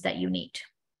accommodations that you need.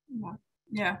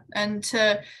 Yeah. And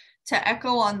to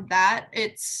echo on that,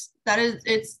 it's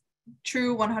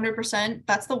true 100%.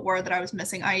 That's the word that I was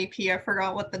missing, IEP. I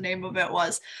forgot what the name of it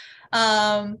was.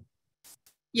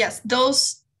 Yes,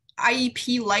 those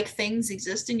IEP-like things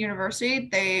exist in university.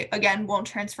 They, again, won't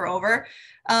transfer over.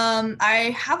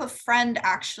 I have a friend,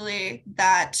 actually,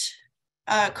 that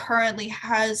currently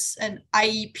has an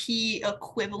IEP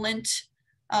equivalent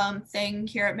thing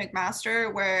here at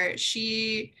McMaster, where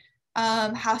she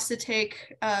has to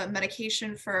take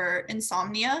medication for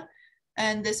insomnia.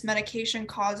 And this medication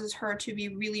causes her to be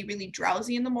really, really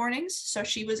drowsy in the mornings. So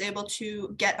she was able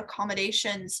to get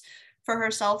accommodations for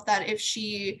herself that if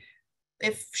she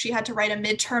had to write a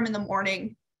midterm in the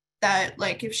morning, that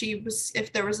like if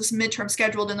there was this midterm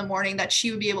scheduled in the morning, that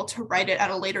she would be able to write it at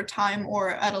a later time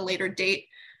or at a later date.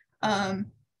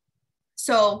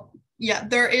 So yeah,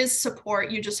 there is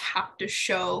support. You just have to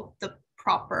show the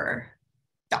proper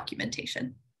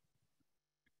documentation.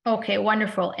 Okay,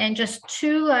 wonderful. And just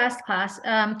two last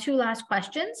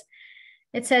questions.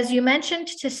 It says, you mentioned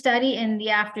to study in the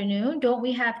afternoon. Don't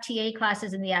we have TA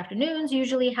classes in the afternoons?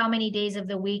 Usually, how many days of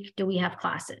the week do we have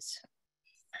classes?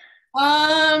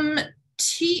 TA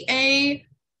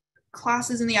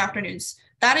classes in the afternoons.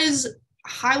 That is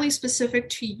highly specific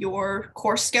to your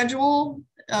course schedule.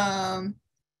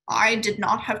 I did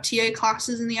not have TA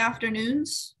classes in the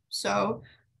afternoons. So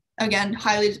again,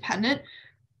 highly dependent.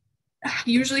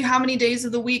 Usually, how many days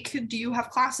of the week do you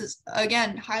have classes?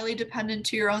 Again, highly dependent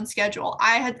to your own schedule.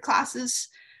 I had classes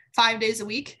 5 days a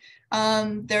week.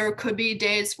 There could be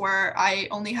days where I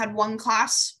only had one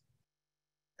class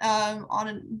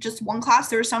just one class.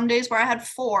 There were some days where I had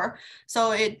 4.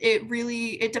 So it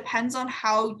really depends on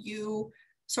how you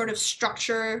sort of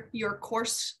structure your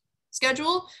course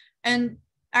schedule. And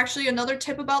actually, another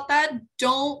tip about that,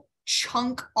 don't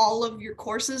chunk all of your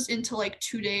courses into like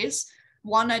 2 days.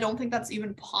 One, I don't think that's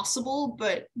even possible,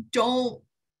 but don't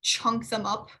chunk them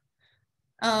up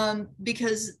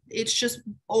because it's just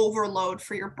overload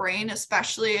for your brain,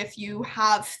 especially if you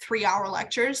have 3-hour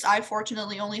lectures. I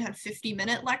fortunately only had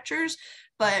 50-minute lectures,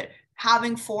 but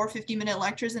having 4 50-minute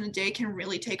lectures in a day can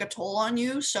really take a toll on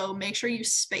you. So make sure you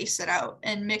space it out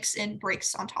and mix in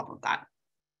breaks on top of that.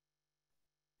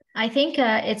 I think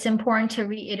it's important to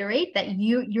reiterate that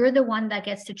you're the one that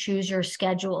gets to choose your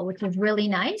schedule, which is really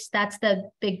nice. That's the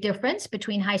big difference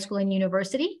between high school and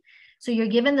university. So you're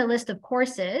given the list of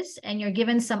courses and you're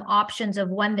given some options of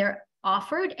when they're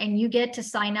offered, and you get to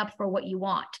sign up for what you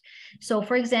want. So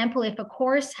for example, if a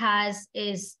course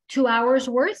is 2 hours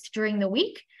worth during the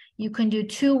week, you can do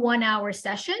 2 1-hour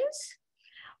sessions,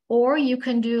 or you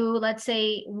can do, let's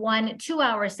say, 1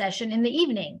 2-hour session in the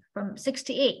evening from 6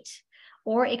 to 8.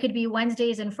 Or it could be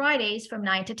Wednesdays and Fridays from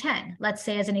 9 to 10, let's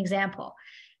say, as an example.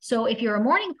 So if you're a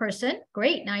morning person,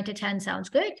 great, 9 to 10 sounds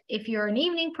good. If you're an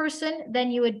evening person,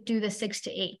 then you would do the 6 to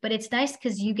 8. But it's nice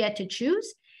because you get to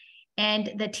choose.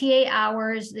 And the TA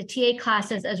hours, the TA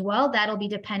classes as well, that'll be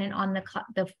dependent on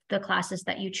the classes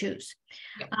that you choose.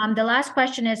 Yep. The last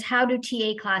question is, how do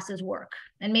TA classes work?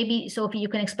 And maybe, Sophie, you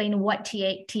can explain what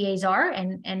TAs are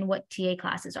and what TA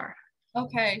classes are.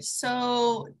 Okay,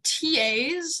 so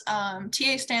TAs,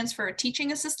 TA stands for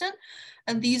teaching assistant,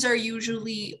 and these are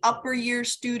usually upper year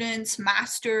students,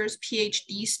 master's,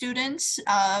 PhD students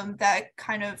that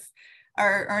kind of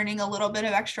are earning a little bit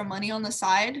of extra money on the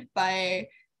side by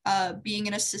being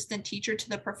an assistant teacher to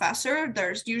the professor.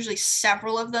 There's usually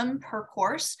several of them per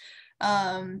course.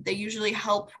 They usually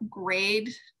help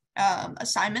grade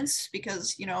assignments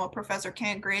because, you know, a professor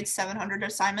can't grade 700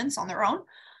 assignments on their own.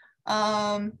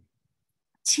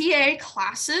 TA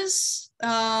classes,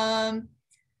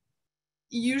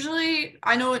 usually,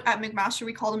 I know at McMaster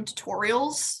we call them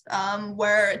tutorials,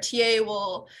 where a TA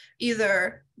will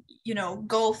either, you know,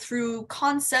 go through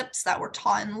concepts that were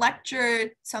taught in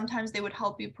lecture. Sometimes they would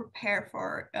help you prepare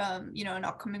for, you know, an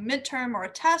upcoming midterm or a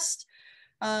test.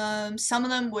 Some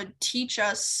of them would teach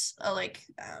us like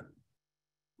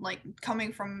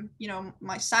coming from, you know,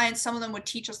 my science, some of them would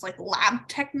teach us like lab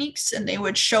techniques, and they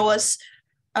would show us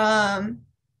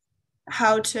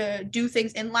how to do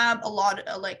things in lab. A lot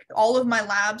of, like, all of my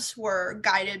labs were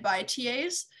guided by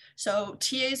TAs. So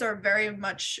TAs are very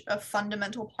much a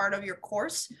fundamental part of your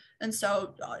course. And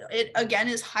so it, again,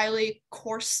 is highly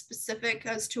course specific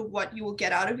as to what you will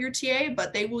get out of your TA,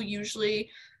 but they're usually,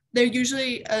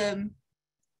 I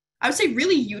would say,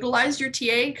 really utilize your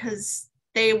TA because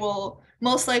they will,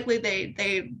 most likely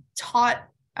they've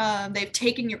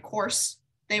taken your course.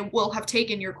 They will have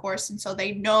taken your course. And so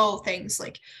they know things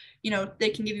like, you know, they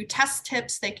can give you test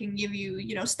tips, they can give you,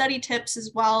 you know, study tips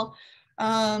as well.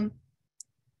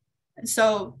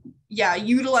 So yeah,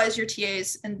 utilize your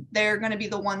TAs, and they're going to be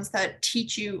the ones that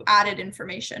teach you added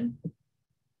information.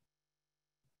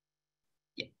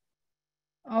 Yeah.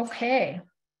 Okay.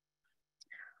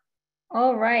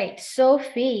 All right,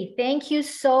 Sophie, thank you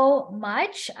so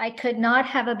much. I could not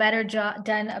have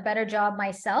done a better job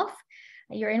myself.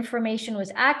 Your information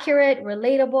was accurate,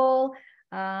 relatable,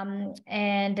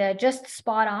 and just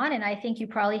spot on. And I think you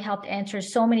probably helped answer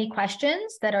so many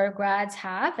questions that our grads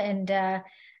have and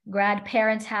grad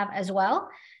parents have as well.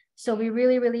 So we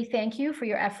really, really thank you for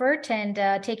your effort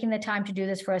and taking the time to do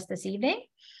this for us this evening.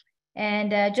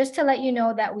 And just to let you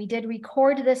know that we did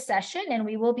record this session, and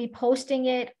we will be posting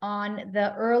it on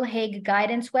the Earl Haig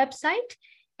Guidance website.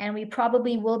 And we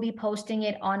probably will be posting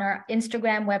it on our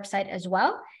Instagram website as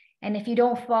well. And if you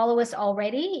don't follow us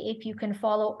already, if you can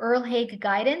follow Earl Haig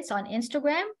Guidance on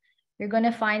Instagram, you're going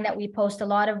to find that we post a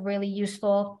lot of really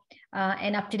useful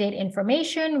and up-to-date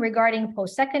information regarding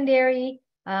post-secondary,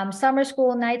 summer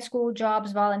school, night school,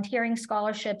 jobs, volunteering,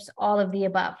 scholarships, all of the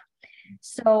above.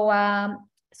 So,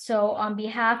 so on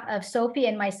behalf of Sophie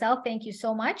and myself, thank you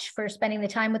so much for spending the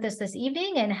time with us this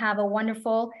evening, and have a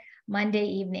wonderful Monday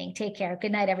evening. Take care.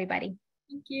 Good night, everybody.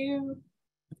 Thank you.